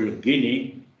Equatorial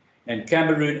Guinea and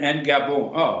Cameroon and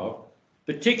Gabon are,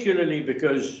 particularly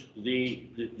because the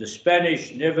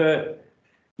Spanish never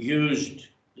used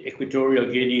Equatorial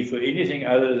Guinea for anything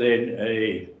other than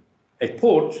a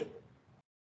port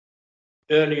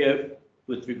earlier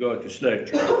with regard to slave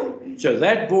trade. So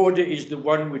that border is the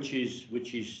one which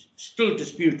is still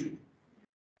disputed.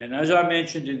 And as I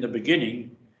mentioned in the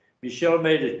beginning, Michel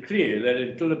made it clear that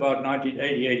until about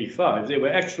 1980-85, there were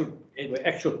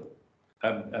actual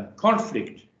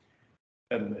conflict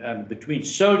between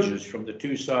soldiers from the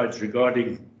two sides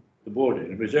regarding the border.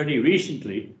 And it was only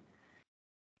recently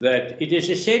that it is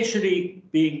essentially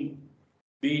being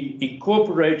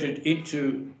incorporated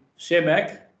into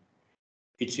CEMAC.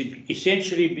 It's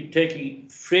essentially been taking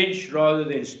French rather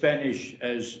than Spanish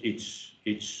as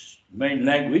its main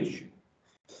language.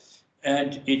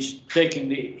 And it's taking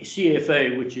the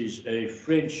CFA, which is a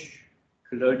French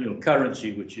colonial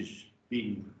currency, which is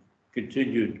being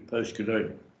continued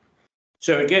post-colonial.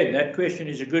 So again, that question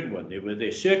is a good one.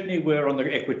 There certainly were on the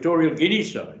Equatorial Guinea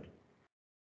side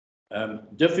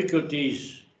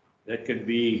difficulties that can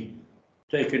be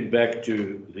taken back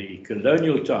to the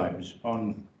colonial times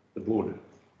on the border.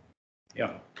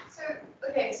 Yeah. So,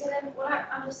 okay, so then what I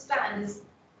understand is,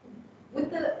 would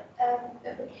the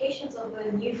implications of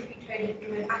the new free trade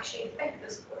agreement actually affect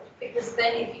this port? Because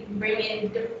then if you can bring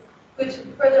in goods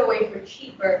from further away for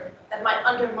cheaper, that might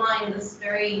undermine this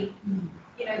very,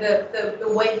 the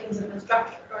way things have been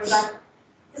structured. Or is that,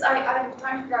 because I'm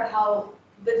trying to figure out how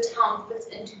the town fits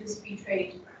into this free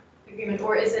trade agreement,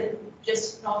 or is it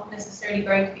just not necessarily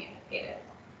going to be implicated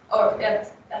or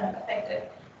affected?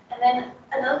 And then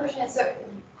another question is, so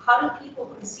how do people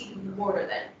conceive of the border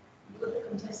then with the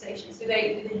contestations? Do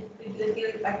they feel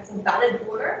like it's a valid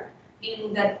border,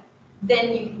 meaning that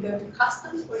then you can go to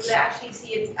customs, or do they actually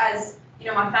see it as,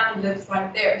 my family lives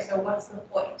right there, so what's the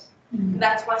point? Mm-hmm.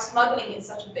 That's why smuggling is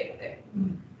such a big thing.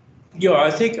 Yeah,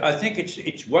 I think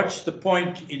it's what's the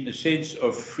point in the sense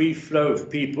of free flow of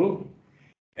people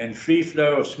and free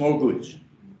flow of small goods.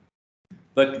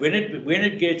 But when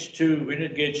it gets to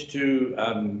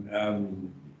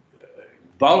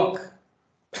bulk,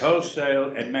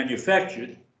 wholesale, and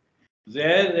manufactured,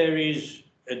 there is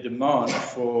a demand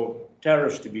for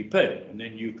tariffs to be paid, and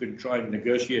then you can try and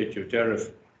negotiate your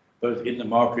tariff both in the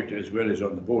market as well as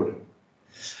on the border.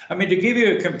 I mean, to give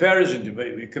you a comparison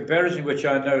which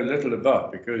I know little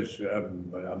about, because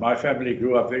my family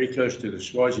grew up very close to the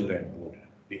Swaziland border,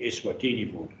 the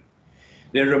Eswatini border.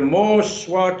 There are more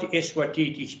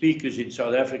Eswatini speakers in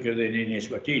South Africa than in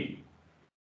Eswatini,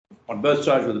 on both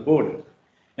sides of the border.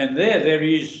 And there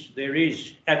is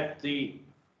at the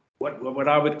what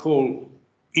I would call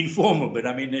informal, but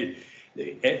I mean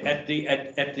at the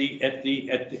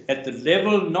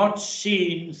level not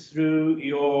seen through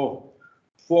your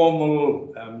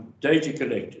formal data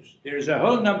collectors. There is a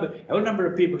whole number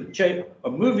of people that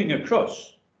are moving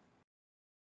across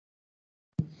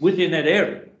within that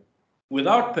area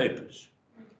without papers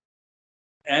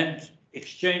and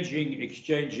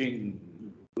exchanging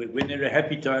when there are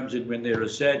happy times and when there are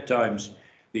sad times,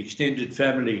 the extended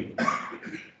family.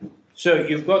 So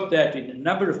you've got that in a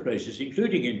number of places,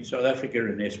 including in South Africa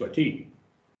and Eswatini.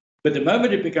 But the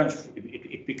moment it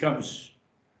becomes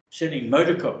selling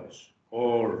motor cars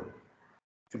or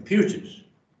computers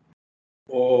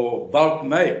or bulk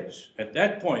mails, at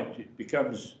that point it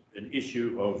becomes an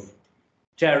issue of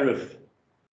tariff,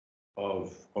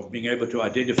 of being able to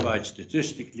identify it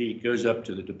statistically. It goes up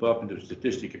to the Department of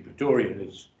Statistics in Pretoria,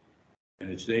 and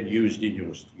it's then used in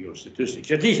your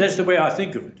statistics. At least that's the way I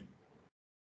think of it.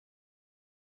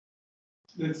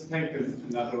 Let's take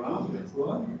another round. That's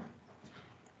one.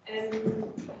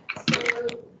 So,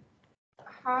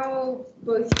 how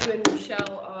both you and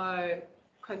Michel are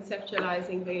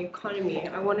conceptualizing the economy,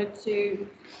 I wanted to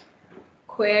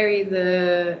query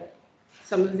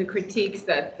some of the critiques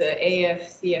that the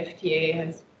AfCFTA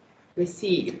has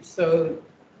received. So,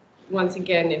 once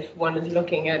again, if one is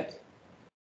looking at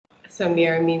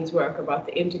Samir Amin's work about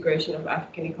the integration of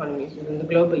African economies within the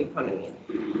global economy,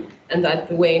 and that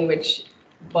the way in which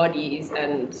bodies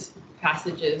and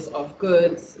passages of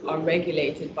goods are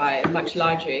regulated by a much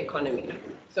larger economy.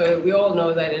 So we all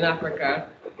know that in Africa,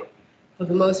 for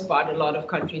the most part, a lot of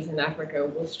countries in Africa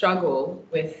will struggle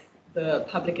with the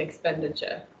public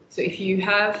expenditure. So if you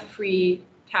have free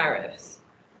tariffs,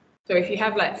 so if you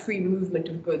have like free movement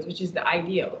of goods, which is the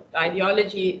ideal, the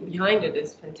ideology behind it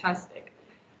is fantastic,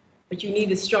 but you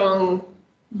need a strong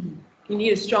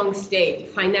state,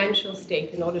 financial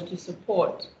state, in order to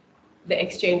support the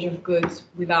exchange of goods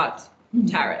without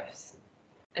tariffs.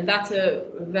 And that's a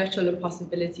virtual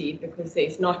impossibility because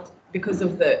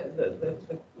of the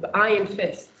iron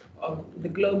fist of the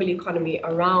global economy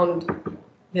around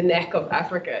the neck of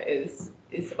Africa is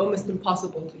almost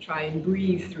impossible to try and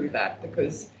breathe through that,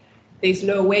 because there's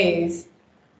no ways,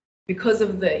 because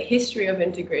of the history of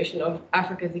integration of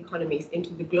Africa's economies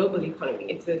into the global economy.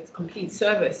 It's a complete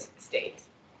service state.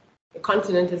 The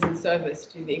continent is in service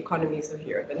to the economies of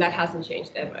Europe, and that hasn't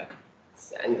changed ever.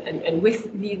 And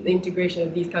with the integration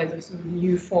of these kinds of, sort of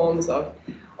new forms of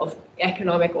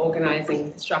economic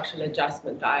organizing, structural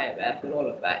adjustment, the IMF, and all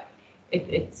of that,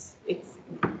 it's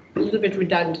a little bit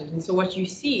redundant. And so what you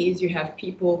see is you have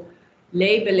people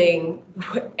labeling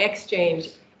exchange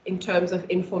in terms of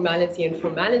informality and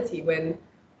formality, when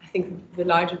I think the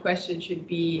larger question should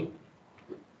be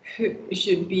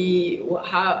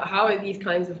how are these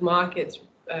kinds of markets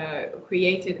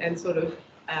created and sort of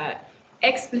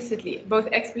both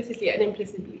explicitly and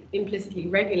implicitly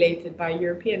regulated by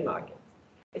European markets.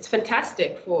 It's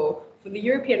fantastic for the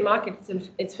European markets.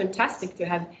 It's fantastic to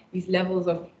have these levels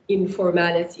of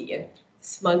informality and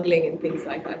smuggling and things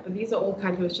like that. But these are all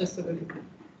kind of just sort of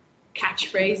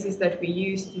catchphrases that we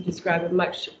use to describe a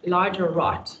much larger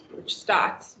rot, which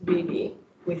starts really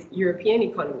with European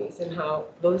economies and how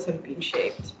those have been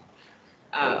shaped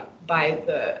by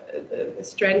the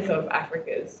strength of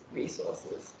Africa's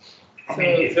resources. I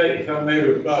mean, if I may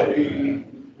reply,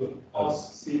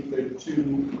 See if there are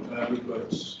two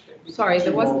requests. Sorry,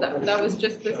 that was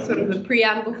just the sort of the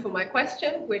preamble for my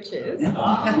question, which is in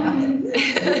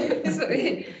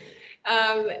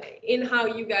how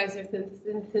you guys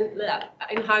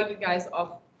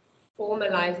are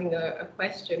formalizing a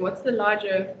question. What is the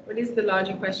larger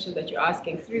question that you're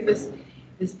asking through this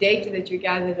data that you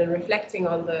gathered and reflecting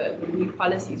on the new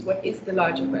policies? What is the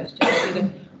larger question? Is it a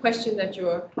question that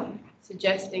you're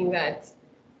suggesting that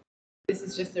this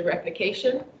is just a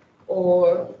replication,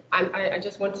 or I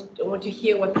just want to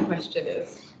hear what the question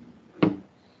is?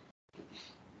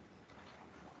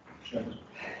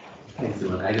 Thanks,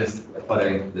 Simon. I just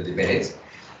following the debate,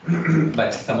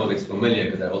 but some of it's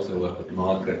familiar because I also work with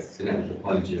markets and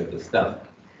anthropology of the stuff.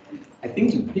 I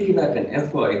think to piggyback an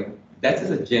effort, that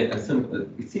is a simple.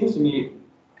 It seems to me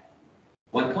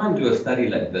one can't do a study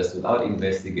like this without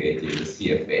investigating the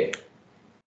CFA,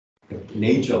 the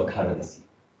nature of currency.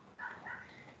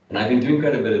 And I've been doing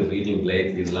quite a bit of reading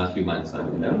lately in the last few months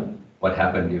on, what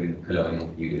happened during the colonial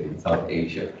period in South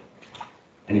Asia.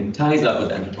 And it ties up with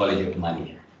the anthropology of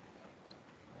money.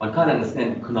 One can't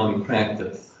understand economic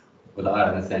practice without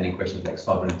understanding questions like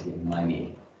sovereignty and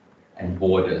money and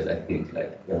borders, I think,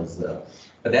 like those.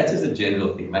 But that's just a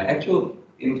general thing. My actual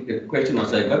question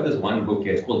was, I got this one book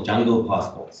here, it's called Jungle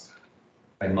Passports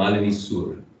by Malini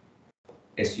Sur,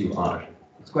 S-U-R.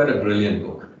 It's quite a brilliant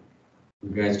book. You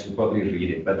guys should probably read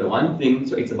it. But the one thing,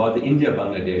 so it's about the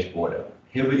India-Bangladesh border,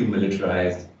 heavily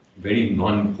militarized, very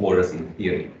non-porous in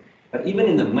theory. But even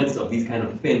in the midst of these kind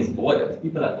of fenced borders,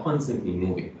 people are constantly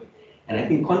moving. And I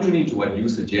think contrary to what you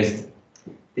suggest,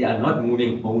 they are not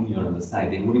moving only on the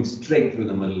side, they're moving straight through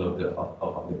the middle of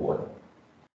the border.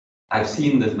 I've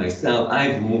seen this myself.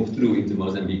 I've moved through into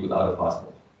Mozambique without a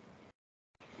passport.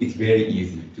 It's very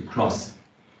easy to cross,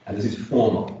 and this is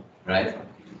formal, right?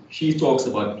 She talks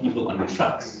about people on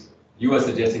trucks. You are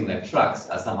suggesting that trucks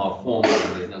are somehow formal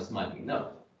and there's no smuggling. No,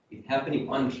 it's happening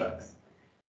on trucks.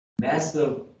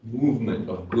 Massive movement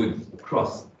of goods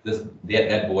across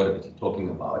that border that you're talking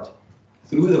about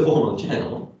through the formal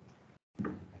channel,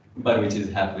 but which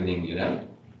is happening,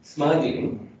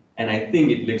 smuggling. And I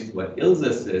think it links to what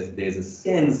Ilse says, there's a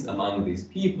sense among these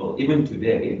people, even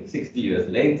today, 60 years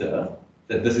later,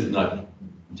 that this is not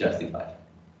justified.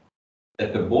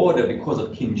 That the border, because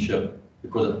of kinship,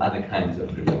 because of other kinds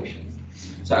of relations.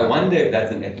 So I wonder if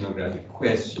that's an ethnographic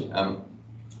question.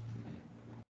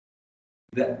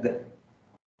 The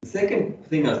second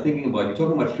thing I was thinking about, you're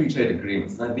talking about free trade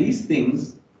agreements. Now these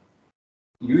things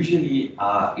usually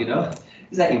are,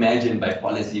 these are imagined by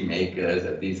policymakers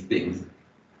and these things.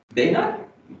 They're not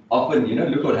often,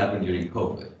 look what happened during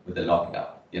COVID with the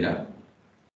lockdown,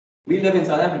 We live in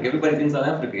South Africa, everybody's in South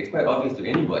Africa. It's quite obvious to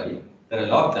anybody that a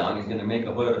lockdown is going to make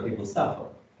a whole lot of people suffer.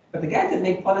 But the guys that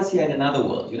make policy are in another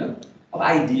world, of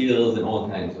ideals and all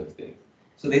kinds of things.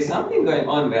 So there's something going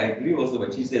on where I agree also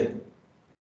what she said.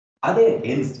 Are they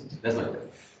against it? That's not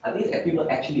it. Are these people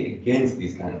actually against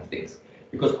these kind of things?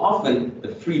 Because often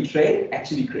the free trade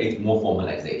actually creates more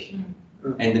formalization.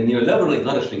 And the neoliberal is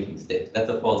not a shrinking state. That's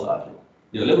a false argument.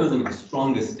 Neoliberalism is the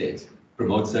strongest state,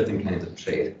 promotes certain kinds of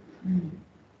trade.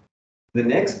 The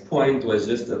next point was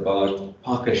just about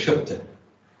Parker Shipton,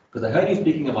 because I heard you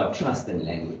speaking about trust and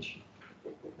language.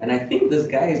 And I think this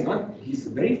guy is he's a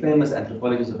very famous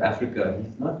anthropologist of Africa.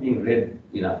 He's not being read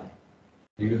enough.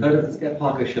 Have you heard of this guy,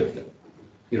 Parker Shipton?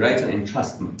 He writes on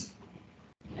entrustment.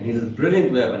 And he has a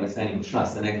brilliant way of understanding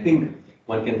trust. And I think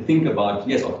one can think about,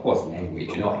 yes, of course, language,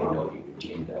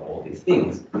 gender, all these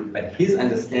things. But his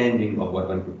understanding of what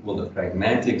one could call the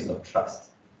pragmatics of trust,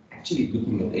 actually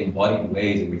looking at the embodied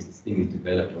ways in which this thing is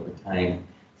developed over time,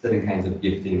 certain kinds of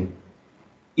gifting.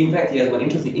 In fact, he has one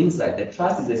interesting insight that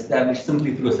trust is established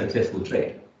simply through a successful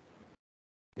trade.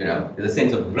 There's a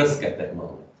sense of risk at that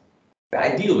moment.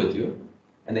 I deal with you,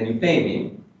 and then you pay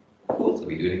me, cool, so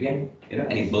we do it again,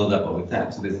 and it builds up over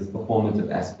time. So there's this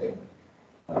performative aspect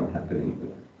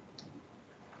happening.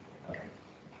 Okay.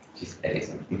 Just adding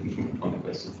something on the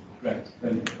questions. Right,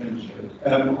 thank you.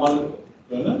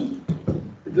 Bernard?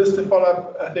 Just to follow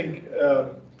up, I think,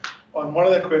 on one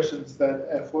of the questions that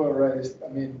AfCFTA raised,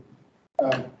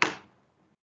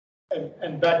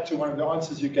 and back to one of the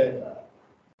answers you gave,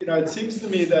 it seems to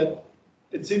me that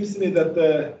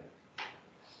the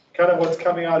kind of what's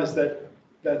coming out is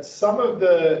that some of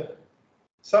the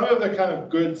kind of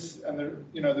goods and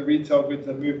the retail goods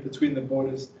that move between the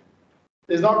borders,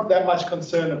 there's not that much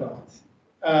concern about.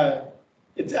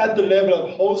 It's at the level of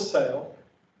wholesale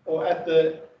or at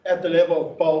the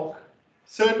level of bulk,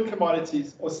 certain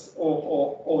commodities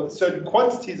or certain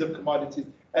quantities of commodities.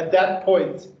 At that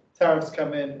point, tariffs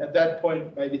come in. At that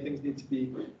point, maybe things need to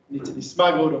be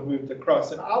smuggled or moved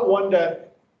across. And I wonder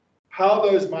how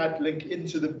those might link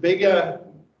into the bigger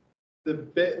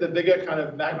kind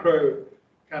of macro,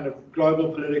 kind of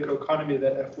global political economy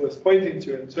that AfCFTA was pointing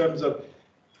to, in terms of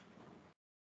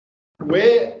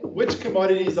which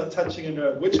commodities are touching a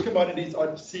nerve, which commodities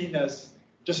are seen as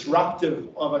disruptive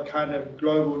of a kind of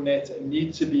global net and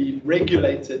need to be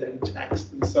regulated and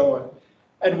taxed and so on,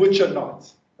 and which are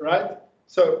not, right?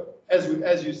 So I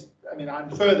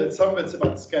infer that some of it's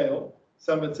about scale,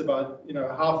 some of it's about,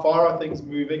 how far are things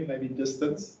moving, maybe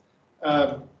distance,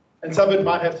 and some of it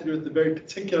might have to do with the very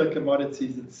particular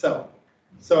commodities itself.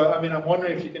 So, I mean, I'm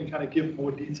wondering if you can kind of give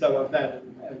more detail on that,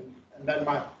 and that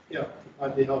might, yeah,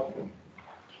 might be helpful.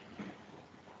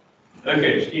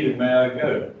 Okay, Stephen, may I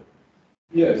go?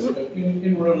 Yes,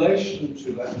 in relation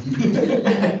to that.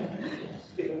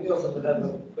 Stephen, you also have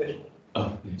a question.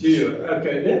 Oh, Do you?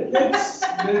 Okay, let's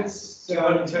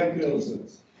take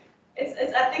yours.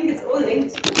 I think it's all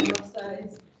linked to both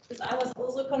sides. Because I was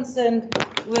also concerned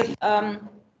with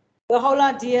the whole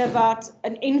idea about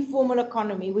an informal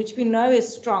economy, which we know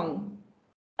is strong,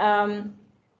 and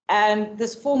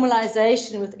this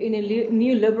formalization within a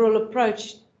new liberal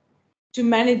approach to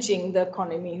managing the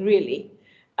economy, really,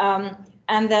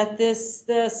 and that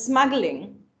the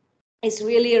smuggling is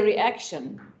really a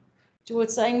reaction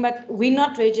towards saying, but we're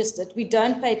not registered, we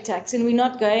don't pay tax, and we're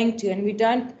not going to, and we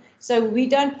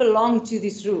don't belong to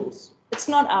these rules. It's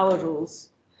not our rules.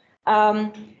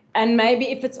 And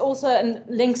maybe if it's also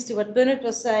links to what Bernard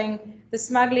was saying, the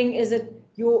smuggling is it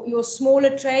your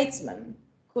smaller tradesmen,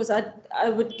 because I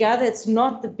would gather it's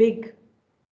not the big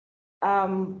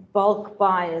bulk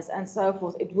buyers and so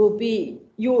forth. It will be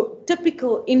your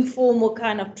typical informal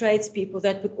kind of tradespeople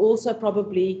that would also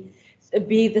probably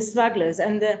be the smugglers.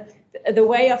 And the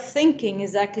way of thinking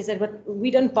is actually that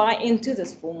we don't buy into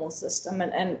this formal system,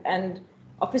 and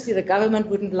obviously the government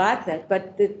wouldn't like that,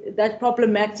 but that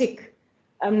problematic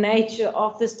nature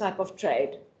of this type of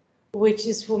trade, which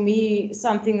is for me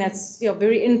something that's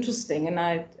very interesting, and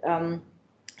I'm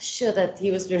sure that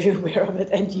he was very aware of it,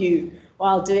 and you,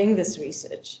 while doing this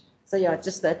research. So yeah,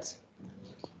 just that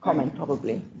comment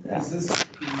probably. Yeah. This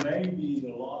may be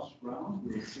the last round,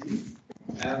 we'll see.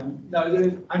 No,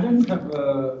 I don't have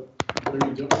a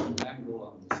very different angle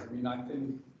on this. I mean, I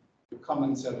think the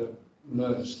comments that have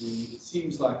emerged, it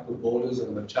seems like the borders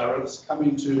and the tariffs come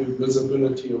into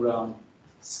visibility around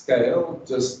scale,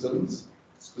 distance,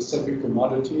 specific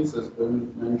commodities, as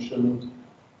Bernard mentioned.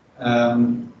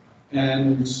 And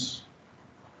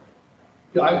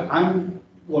I'm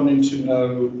wanting to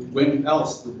know when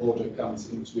else the border comes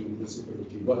into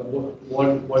visibility.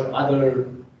 What other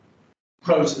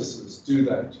processes do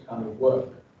that kind of work?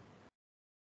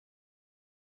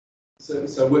 So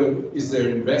is there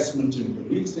investment in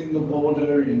policing the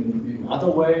border in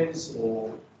other ways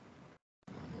or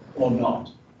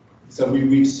not? So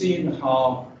we've seen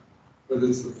how, whether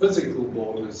it's the physical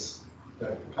borders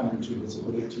that come into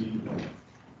visibility,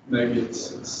 maybe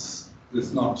there's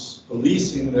not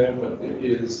policing there, but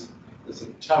there's a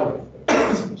tariff that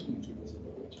comes into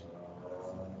visibility.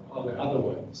 Are there other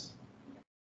ways?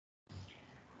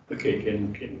 okay,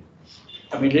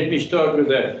 I mean, let me start with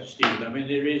that, Stephen. I mean,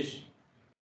 there is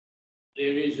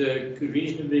a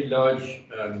reasonably large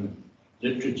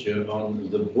literature on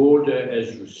the border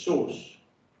as resource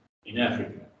in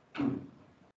Africa.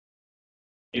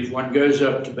 If one goes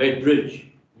up to Bay Bridge,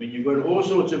 I mean, you've got all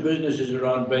sorts of businesses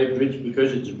around Bay Bridge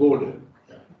because it's a border.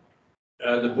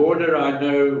 The border I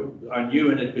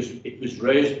knew, and it was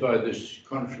raised by this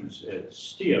conference at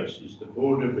Stias, is the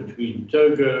border between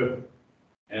Togo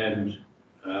and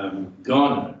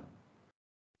Ghana.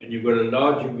 And you've got a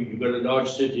large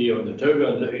city on the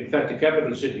Togo, in fact, the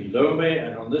capital city, Lome,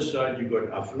 and on this side you've got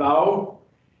Aflao,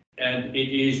 and it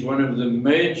is one of the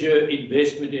major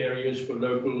investment areas for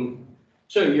local.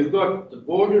 So you've got the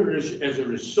border as a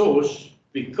resource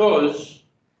because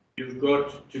you've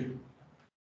got to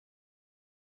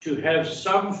have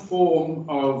some form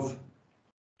of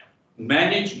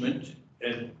management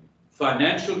and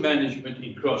financial management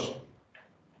in crossing.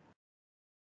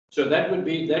 So that would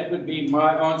be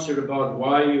my answer about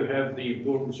why you have the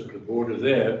importance of the border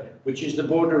there, which is the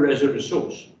border as a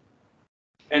resource.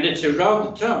 And it's around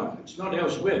the town, it's not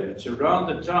elsewhere, it's around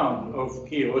the town of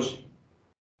Kye-Ossi.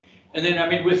 And then, I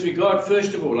mean, with regard,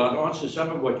 first of all, I'll answer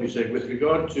some of what you said with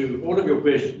regard to all of your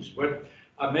questions. But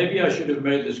maybe I should have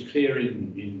made this clear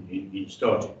in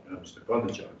starting. I must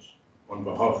apologize on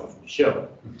behalf of Michel.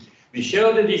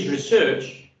 Michel did his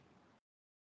research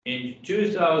in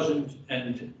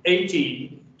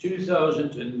 2018,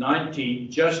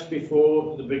 2019, just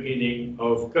before the beginning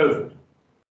of COVID.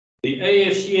 The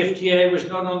AfCFTA was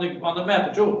not on the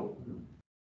map at all.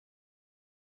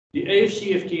 The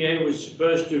AfCFTA was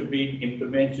supposed to have been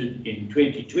implemented in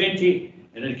 2020,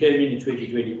 and it came in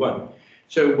 2021.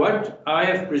 So what I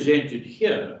have presented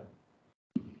here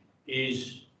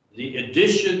is the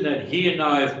addition that he and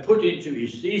I have put into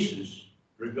his thesis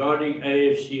regarding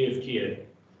AfCFTA.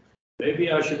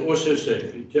 Maybe I should also say,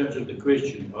 in terms of the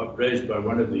question raised by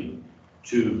one of the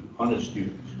two honor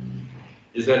students,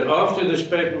 is that after this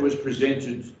paper was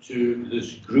presented to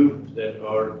this group that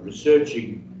are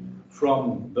researching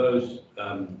from both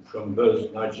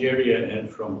Nigeria and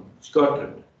from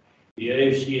Scotland, the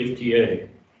AfCFTA,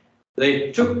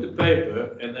 They took the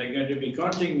paper and they're going to be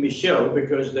contacting Michel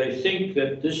because they think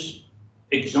that this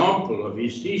example of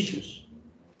his thesis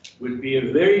would be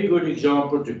a very good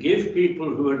example to give people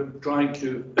who are trying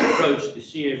to approach the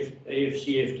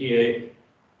AfCFTA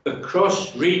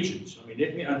across regions. I mean,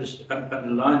 let me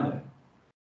underline that.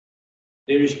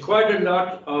 There is quite a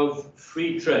lot of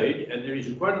free trade and there is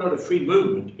quite a lot of free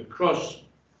movement across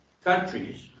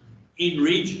countries in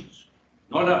regions,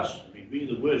 not us. I mean, we're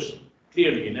the worst,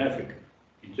 clearly, in Africa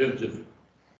in terms of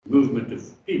movement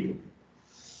of people.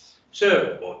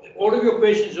 So, all of your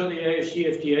questions on the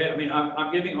AfCFTA, I mean,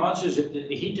 I'm giving answers that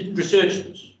he didn't research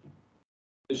this.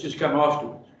 This has come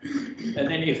afterwards. And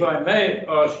then if I may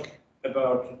ask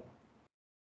about,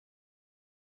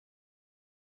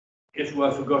 if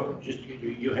I forgot, just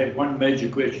you had one major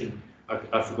question,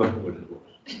 I forgot what it was.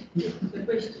 The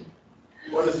question.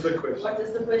 What is the question? What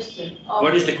is the question?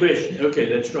 What is the question? Okay,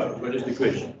 that's right. What is the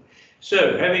question?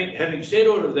 So, having said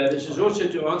all of that, this is also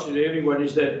to answer to everyone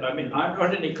is that, I mean, I'm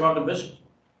not an economist,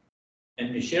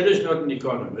 and Michel is not an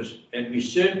economist, and we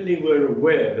certainly were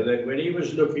aware that when he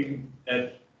was looking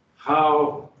at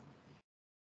how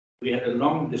we had a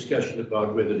long discussion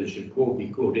about whether it should be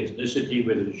called ethnicity,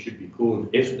 whether it should be called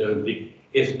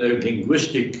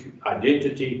ethno-linguistic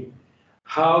identity,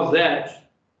 how that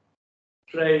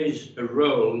plays a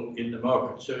role in the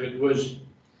market. So it was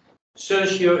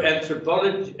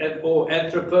socio-anthropology or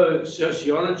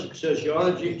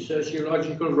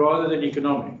sociological rather than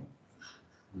economic.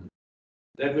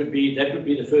 That would be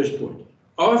the first point.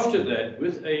 After that,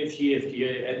 with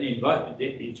AfCFTA and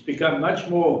it's become much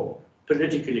more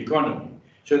political economy.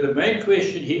 So the main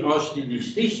question he asked in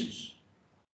his thesis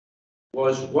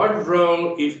was what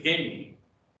role, if any,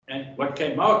 and what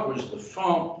came out was the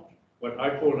Fang, what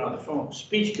I call now the Fang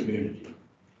speech community,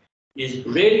 is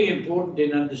really important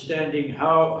in understanding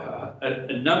how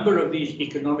a number of these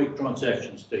economic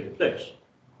transactions take place.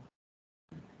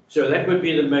 So that would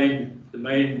be the main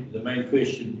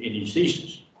question in his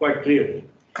thesis, quite clearly.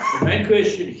 The main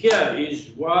question here is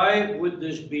why would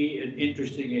this be an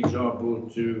interesting example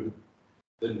to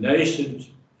the nascent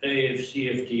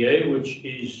AfCFTA, which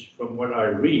is, from what I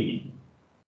read,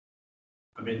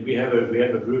 I mean, we have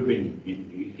a group in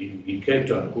Cape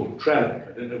Town called TRALIC.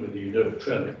 I don't know whether you know of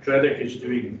TRALIC. TRALIC is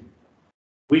doing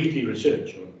weekly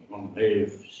research on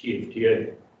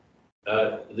AfCFTA.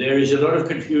 There is a lot of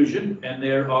confusion, and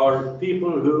there are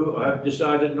people who have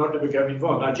decided not to become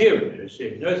involved. Nigeria has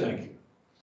said no, thank you.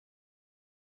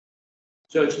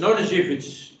 So it's not as if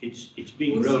it's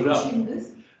being rolled out.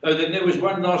 Oh, then there was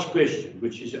one last question,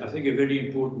 which is, I think, a very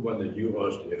important one that you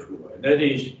asked, FY, and that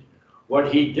is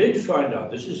what he did find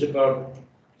out. This is about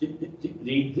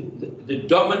the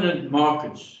dominant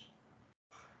markets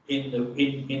in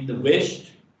the West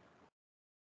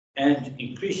and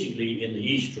increasingly in the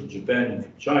East, from Japan and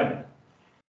from China.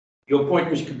 Your point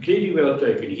was completely well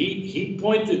taken. He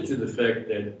pointed to the fact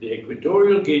that the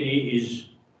Equatorial Guinea is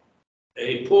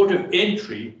a port of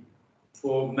entry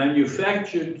for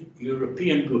manufactured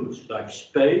European goods like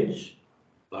spades,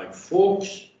 like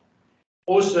forks,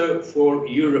 also for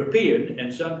European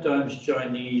and sometimes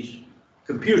Chinese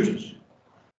computers.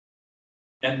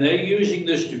 And they're using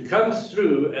this to come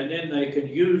through, and then they can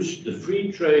use the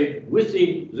free trade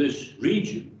within this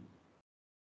region,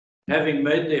 having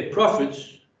made their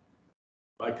profits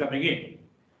by coming in.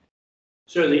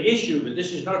 So the issue, but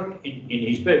this is not in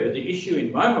his paper, the issue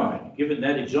in my mind, given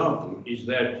that example, is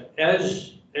that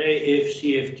as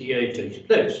AfCFTA takes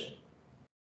place,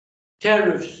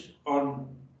 tariffs on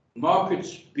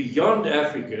markets beyond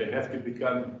Africa have to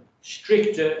become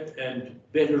stricter and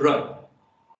better run.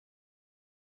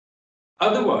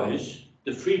 Otherwise,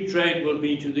 the free trade will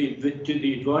be to the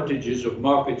advantages of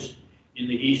markets in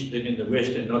the East and in the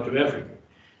West and not to Africa.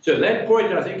 So that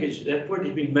point, I think, is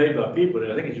being made by people,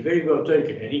 and I think it's very well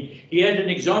taken. And he had an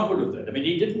example of that. I mean,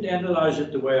 he didn't analyze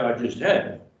it the way I just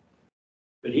had,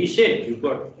 but he said you've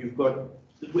got.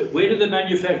 Where do the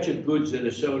manufactured goods that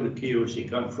are sold at Kye-Ossi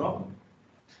come from?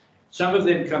 Some of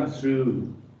them come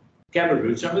through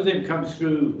Cameroon. Some of them come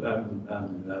through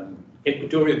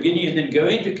Equatorial Guinea and then go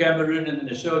into Cameroon and then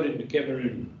they're sold in the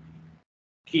Cameroon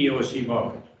Kye-Ossi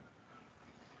market.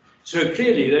 So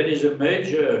clearly, that is a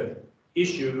major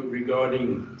issue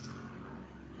regarding,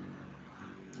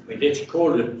 I mean, let's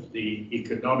call it the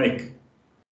economic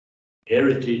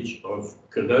heritage of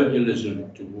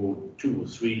colonialism toward 2 or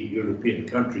 3 European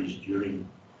countries during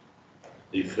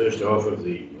the first half of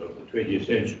the 20th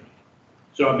century.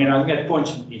 So, I mean, I think that point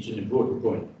is an important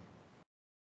point.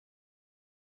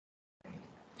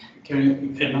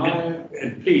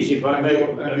 And please, if I may,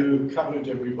 have you covered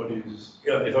everybody's?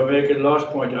 yeah, if I make a last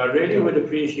point, I really would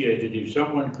appreciate it if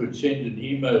someone could send an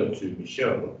email to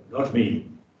Michel, not me,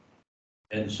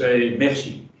 and say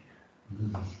merci.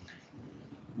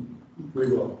 We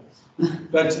will.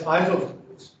 But I have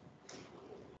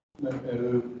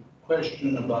a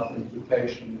question about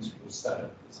implications for SADC.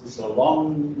 Is this a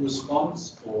long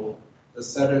response, or the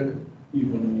SADC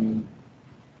even,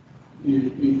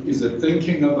 is it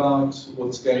thinking about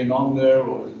what's going on there,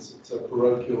 or is it so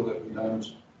parochial that we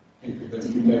don't think of the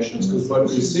implications? Because what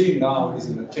we see now is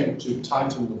an attempt to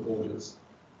tighten the borders,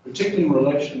 particularly in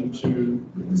relation to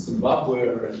Zimbabwe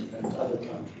and other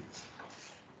countries.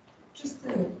 Just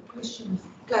a question of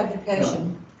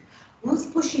clarification. Who's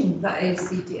pushing the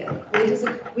AfCFTA?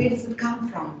 Where does it come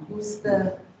from?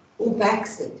 Who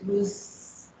backs it?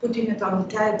 Who's putting it on the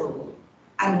table?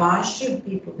 And why should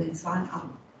people then sign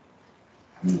up?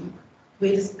 I mean,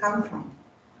 where does it come from?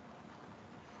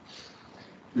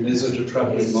 And is it a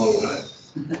travelling market?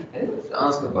 I want to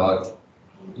ask about,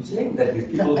 you saying that these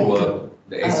people who are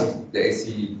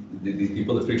these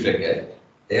people, the free trade guys,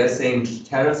 they are saying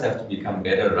tariffs have to become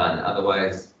better run,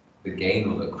 otherwise the gain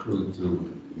will accrue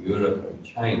to Europe and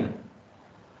China.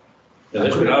 Yeah,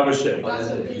 that's what I was saying. Or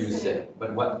that's what you said.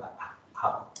 But what?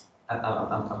 How?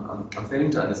 I'm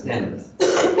failing to understand this.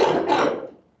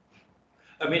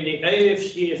 I mean, the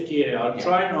AfCFTA, I'll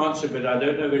try and answer, but I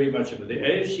don't know very much about it. The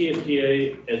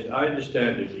AfCFTA, as I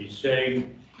understand it, is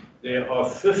saying there are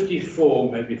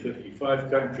 54, maybe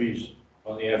 55 countries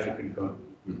on the African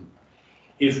continent.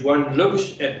 If one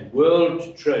looks at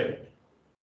world trade,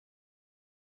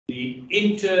 the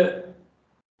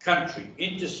inter-country,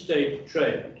 interstate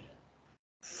trade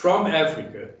from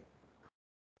Africa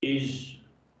is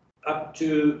up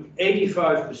to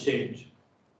 85%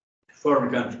 foreign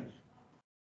countries.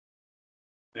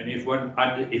 And if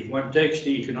one takes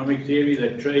the economic theory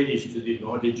that trade is to the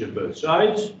advantage of both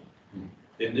sides,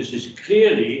 then this is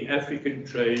clearly African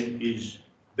trade is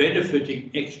benefiting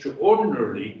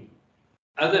extraordinarily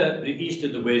the East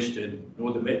and the West and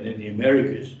North America and the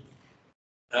Americas,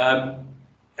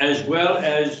 as well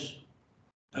as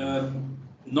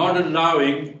not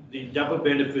allowing the double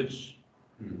benefits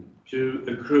to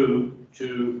accrue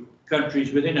to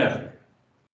countries within Africa.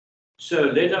 So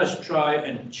let us try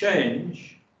and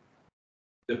change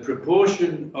the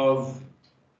proportion of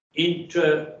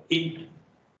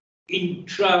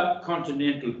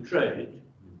intracontinental trade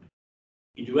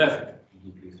into Africa.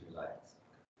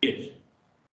 Yes.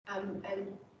 And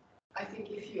I think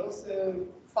if you also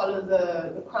follow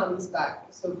the crumbs back,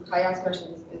 so Kye's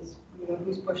question is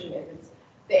who's pushing it? It's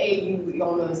the AU, we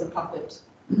all know, is a puppet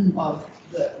of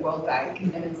the World Bank,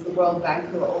 and it's the World Bank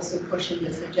who are also pushing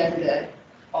this agenda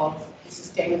of the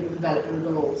sustainable development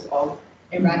goals of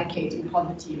eradicating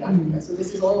poverty in Africa. So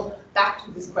this is all back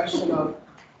to this question of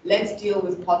let's deal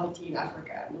with poverty in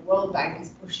Africa. And the World Bank is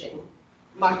pushing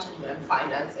much of them,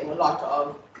 financing a lot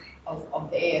of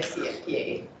the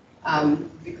AfCFTA,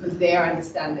 because their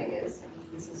understanding is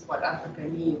this is what Africa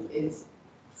needs, is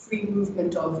free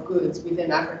movement of goods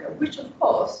within Africa, which of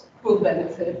course will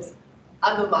benefit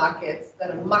other markets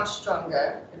that are much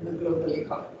stronger in the global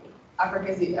economy.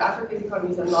 Africa's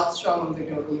economies are not strong in the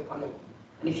global economy.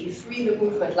 And if you free the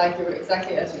movement, like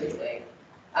exactly as you were saying,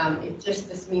 it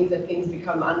just means that things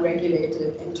become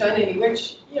unregulated internally,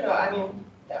 which, yeah.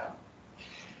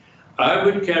 I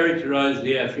would characterize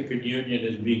the African Union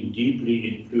as being deeply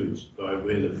influenced by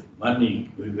where the money,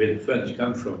 where the funds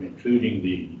come from, including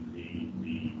the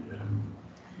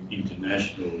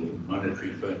International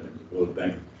Monetary Fund and the World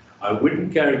Bank. I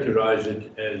wouldn't characterize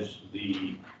it as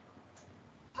the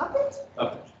puppet.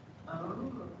 Oh,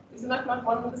 isn't that not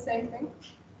one and the same thing?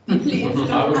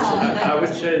 I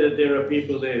would say that there are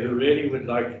people there who really would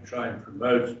like to try and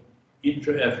promote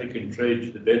intra-African trade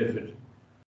to the benefit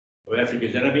of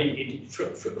Africans. And I mean,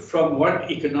 from what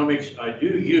economics I do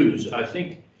use, I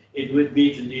think it would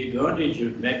be to the advantage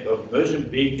of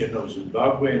Mozambique and of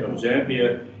Zimbabwe and of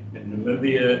Zambia and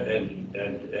Namibia and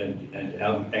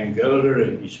Angola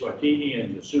and Eswatini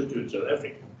and Lesotho and South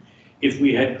Africa if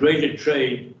we had greater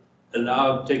trade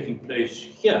allowed taking place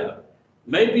here.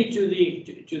 Maybe to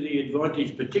the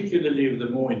advantage, particularly of the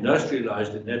more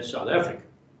industrialized, and that's South Africa.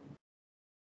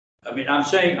 I mean, I'm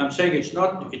saying it's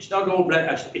not all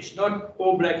black. It's not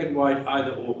all black and white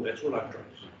either or. That's all I'm trying to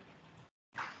say.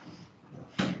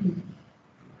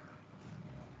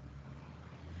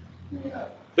 Yeah.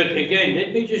 But again,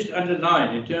 let me just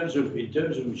underline in terms of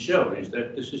Michel, is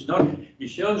that this is not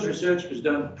Michel's research was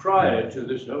done prior to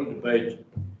this whole debate,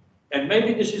 and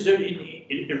maybe this is a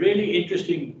really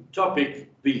interesting topic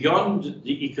beyond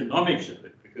the economics of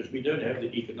it. because we don't have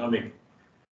the economic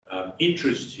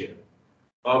interests here,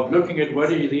 of looking at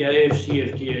what is the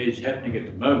AfCFTA is happening at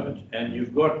the moment, and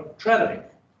you've got TRADEC.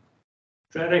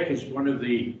 TRADEC is one of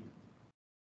the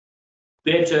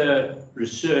better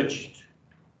researched,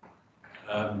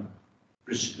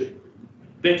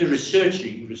 better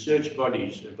research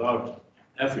bodies about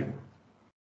Africa.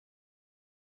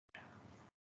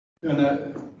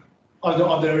 And,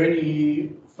 are there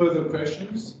any further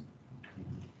questions?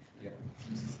 Yeah.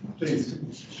 Please,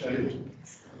 Shahid.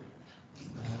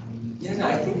 Yeah, no,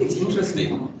 I think it's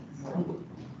interesting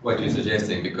what you're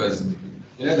suggesting, because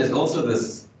there's also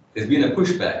this. There's been a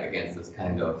pushback against this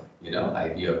kind of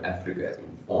idea of Africa as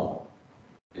being formed.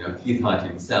 Keith Hart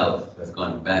himself has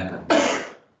gone back and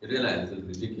realized it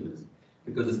was ridiculous,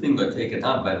 because this thing got taken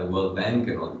up by the World Bank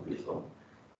and all the people,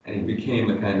 and it became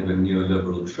a kind of a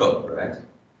neoliberal trope, right?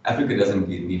 Africa doesn't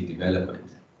need development.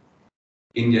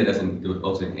 India doesn't do it,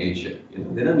 also in Asia.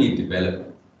 They don't need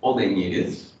development. All they need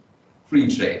is free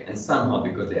trade, and somehow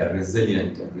because they are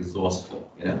resilient and resourceful,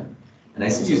 And I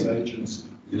see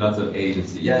lots of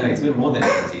agency. Yeah, it's even more than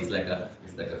agency. It's like a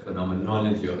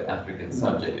phenomenology of the African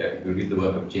subject. If you read the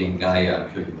work of Jane Gaia,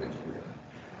 I'm sure you mentioned it.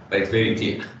 But it's very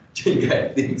clear. Jane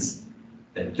Gaia thinks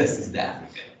that this is the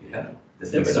African.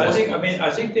 But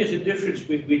I think there's a difference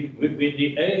with the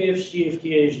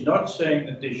AfCFTA is not saying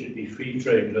that there should be free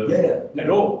trade globally at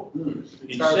all.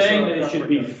 It's saying that it should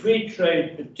be free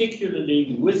trade,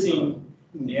 particularly within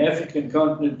the African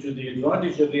continent, to the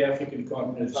advantage of the African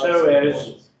continent, so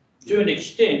as, to an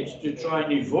extent, to try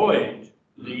and avoid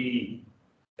the.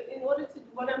 In order to,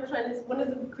 what I'm trying to, one of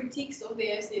the critiques of the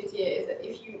AfCFTA is that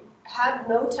if you have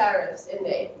no tariffs in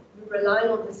there, you rely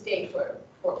on the state for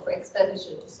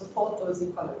expenditure to support those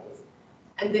economies,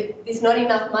 and there's not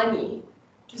enough money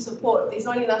to support. There's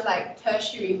not enough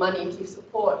tertiary money to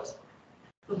support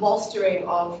the bolstering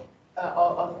of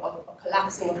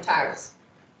collapsing of tariffs.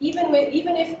 Even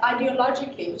if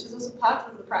ideologically, which is also part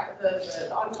of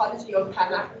the ontology of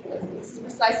Pan-Africanism, this is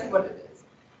precisely what it is.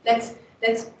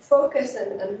 Let's focus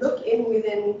and look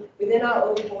within our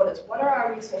own borders. What are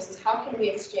our resources? How can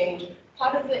we exchange?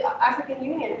 Part of the African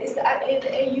Union is the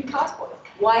AU passport.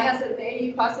 Why hasn't the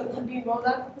AU passport been rolled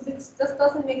out? Because it just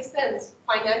doesn't make sense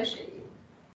financially.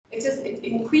 It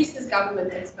increases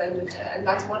government expenditure, and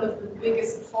that's one of the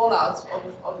biggest fallouts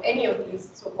of any of these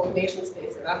so-called nation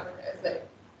states in Africa, is that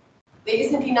there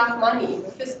isn't enough money. The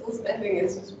fiscal spending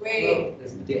is just way. Well,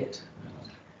 there's debt.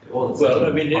 Well,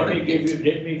 let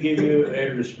me give you a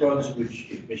response which,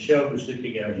 if Michel was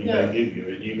sitting out, he may give you,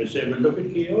 and he would say, well, look at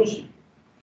Kye-Ossi.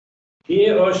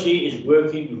 Kye-Ossi is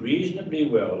working reasonably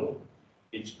well.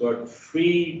 It's got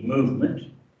free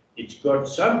movement. It's got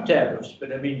some tariffs, but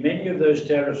many of those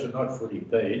tariffs are not fully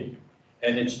paid,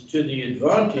 and it's to the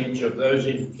advantage of those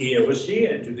in Kye-Ossi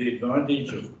and to the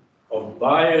advantage of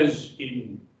buyers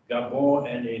in Gabon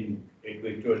and in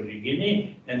Equatorial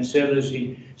Guinea and sellers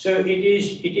in. So it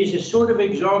is a sort of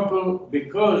example,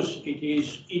 because it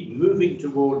is moving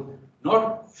toward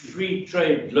not free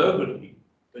trade globally,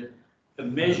 but a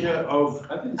measure of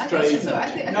trade.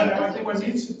 I think one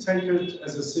needs to take it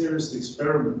as a serious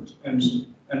experiment and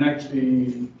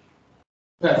actually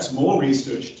perhaps more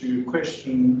research to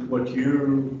question what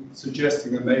you're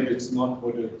suggesting, and maybe it's not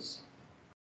what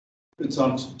it's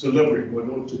not delivering what it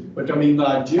ought to. But the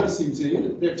idea seems to be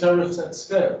there are tariffs at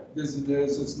scale.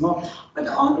 It's not. But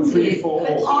aren't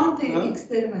there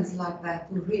experiments like that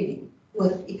already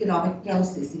with economic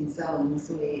processing zones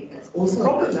where it's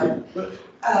also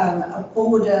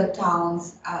border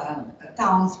towns,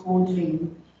 towns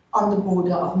bordering on the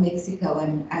border of Mexico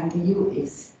and the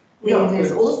US, where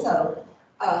there's also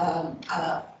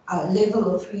a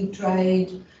level of free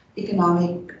trade,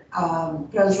 economic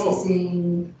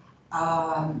processing,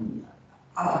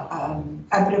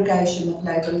 abrogation of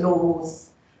labor laws,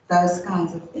 those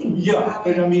kinds of things. Yeah,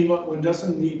 but one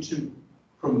doesn't need to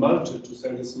promote it to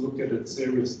say, let's look at it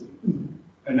seriously.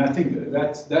 And I think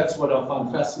that's what I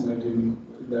find fascinating,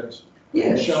 that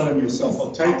Michel and yourself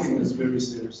are taking this very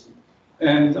seriously.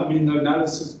 And the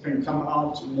analysis can come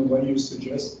out in the way you're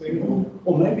suggesting,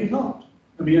 or maybe not.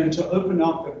 And to open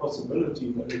up the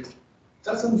possibility that it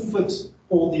doesn't fit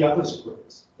all the other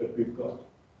scripts that we've got.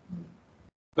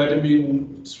 But it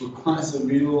requires a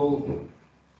real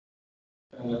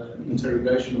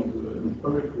interrogation of the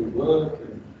empirical work,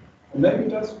 and maybe it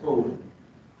does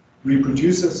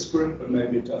reproduce a script, but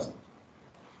maybe it doesn't.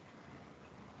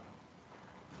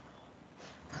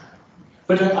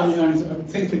 But I'm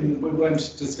thinking we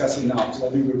won't discuss it now, because I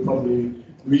think we've probably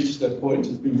reached that point.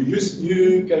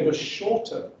 You gave a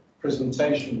shorter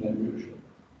presentation than usual.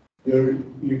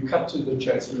 You cut to the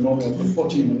chase. We normally have the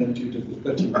 40-minute, you did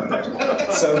the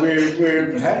 30-minute. So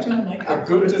we've had a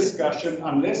good discussion,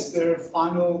 unless there are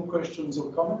final questions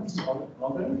or comments. Are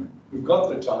there? We've got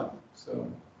the time.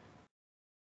 So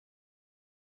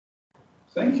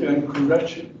thank you, and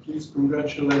please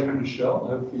congratulate Michel. I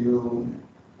hope you'll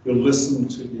listen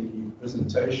to the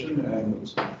presentation,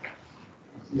 and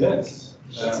yes.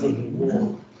 So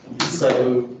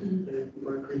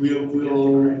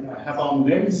we'll have our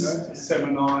next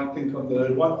seminar, I think, on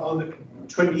the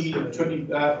 20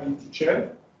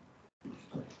 chair.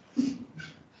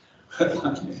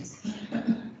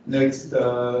 Next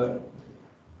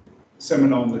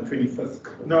seminar on the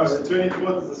 25th. No, the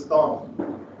 24th is the start.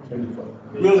 24th.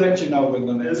 We'll let you know when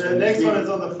the next The next one is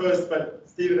on the 1st, but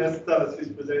Stephen has to tell us who's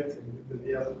presenting because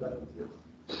he hasn't done it yet.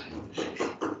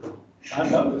 I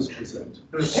know who's presenting.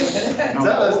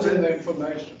 Tell us the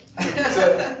information.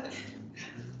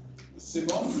 So,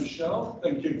 Simon, Michel,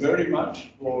 thank you very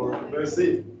much for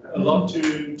Merci. a lot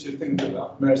to think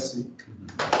about. Merci.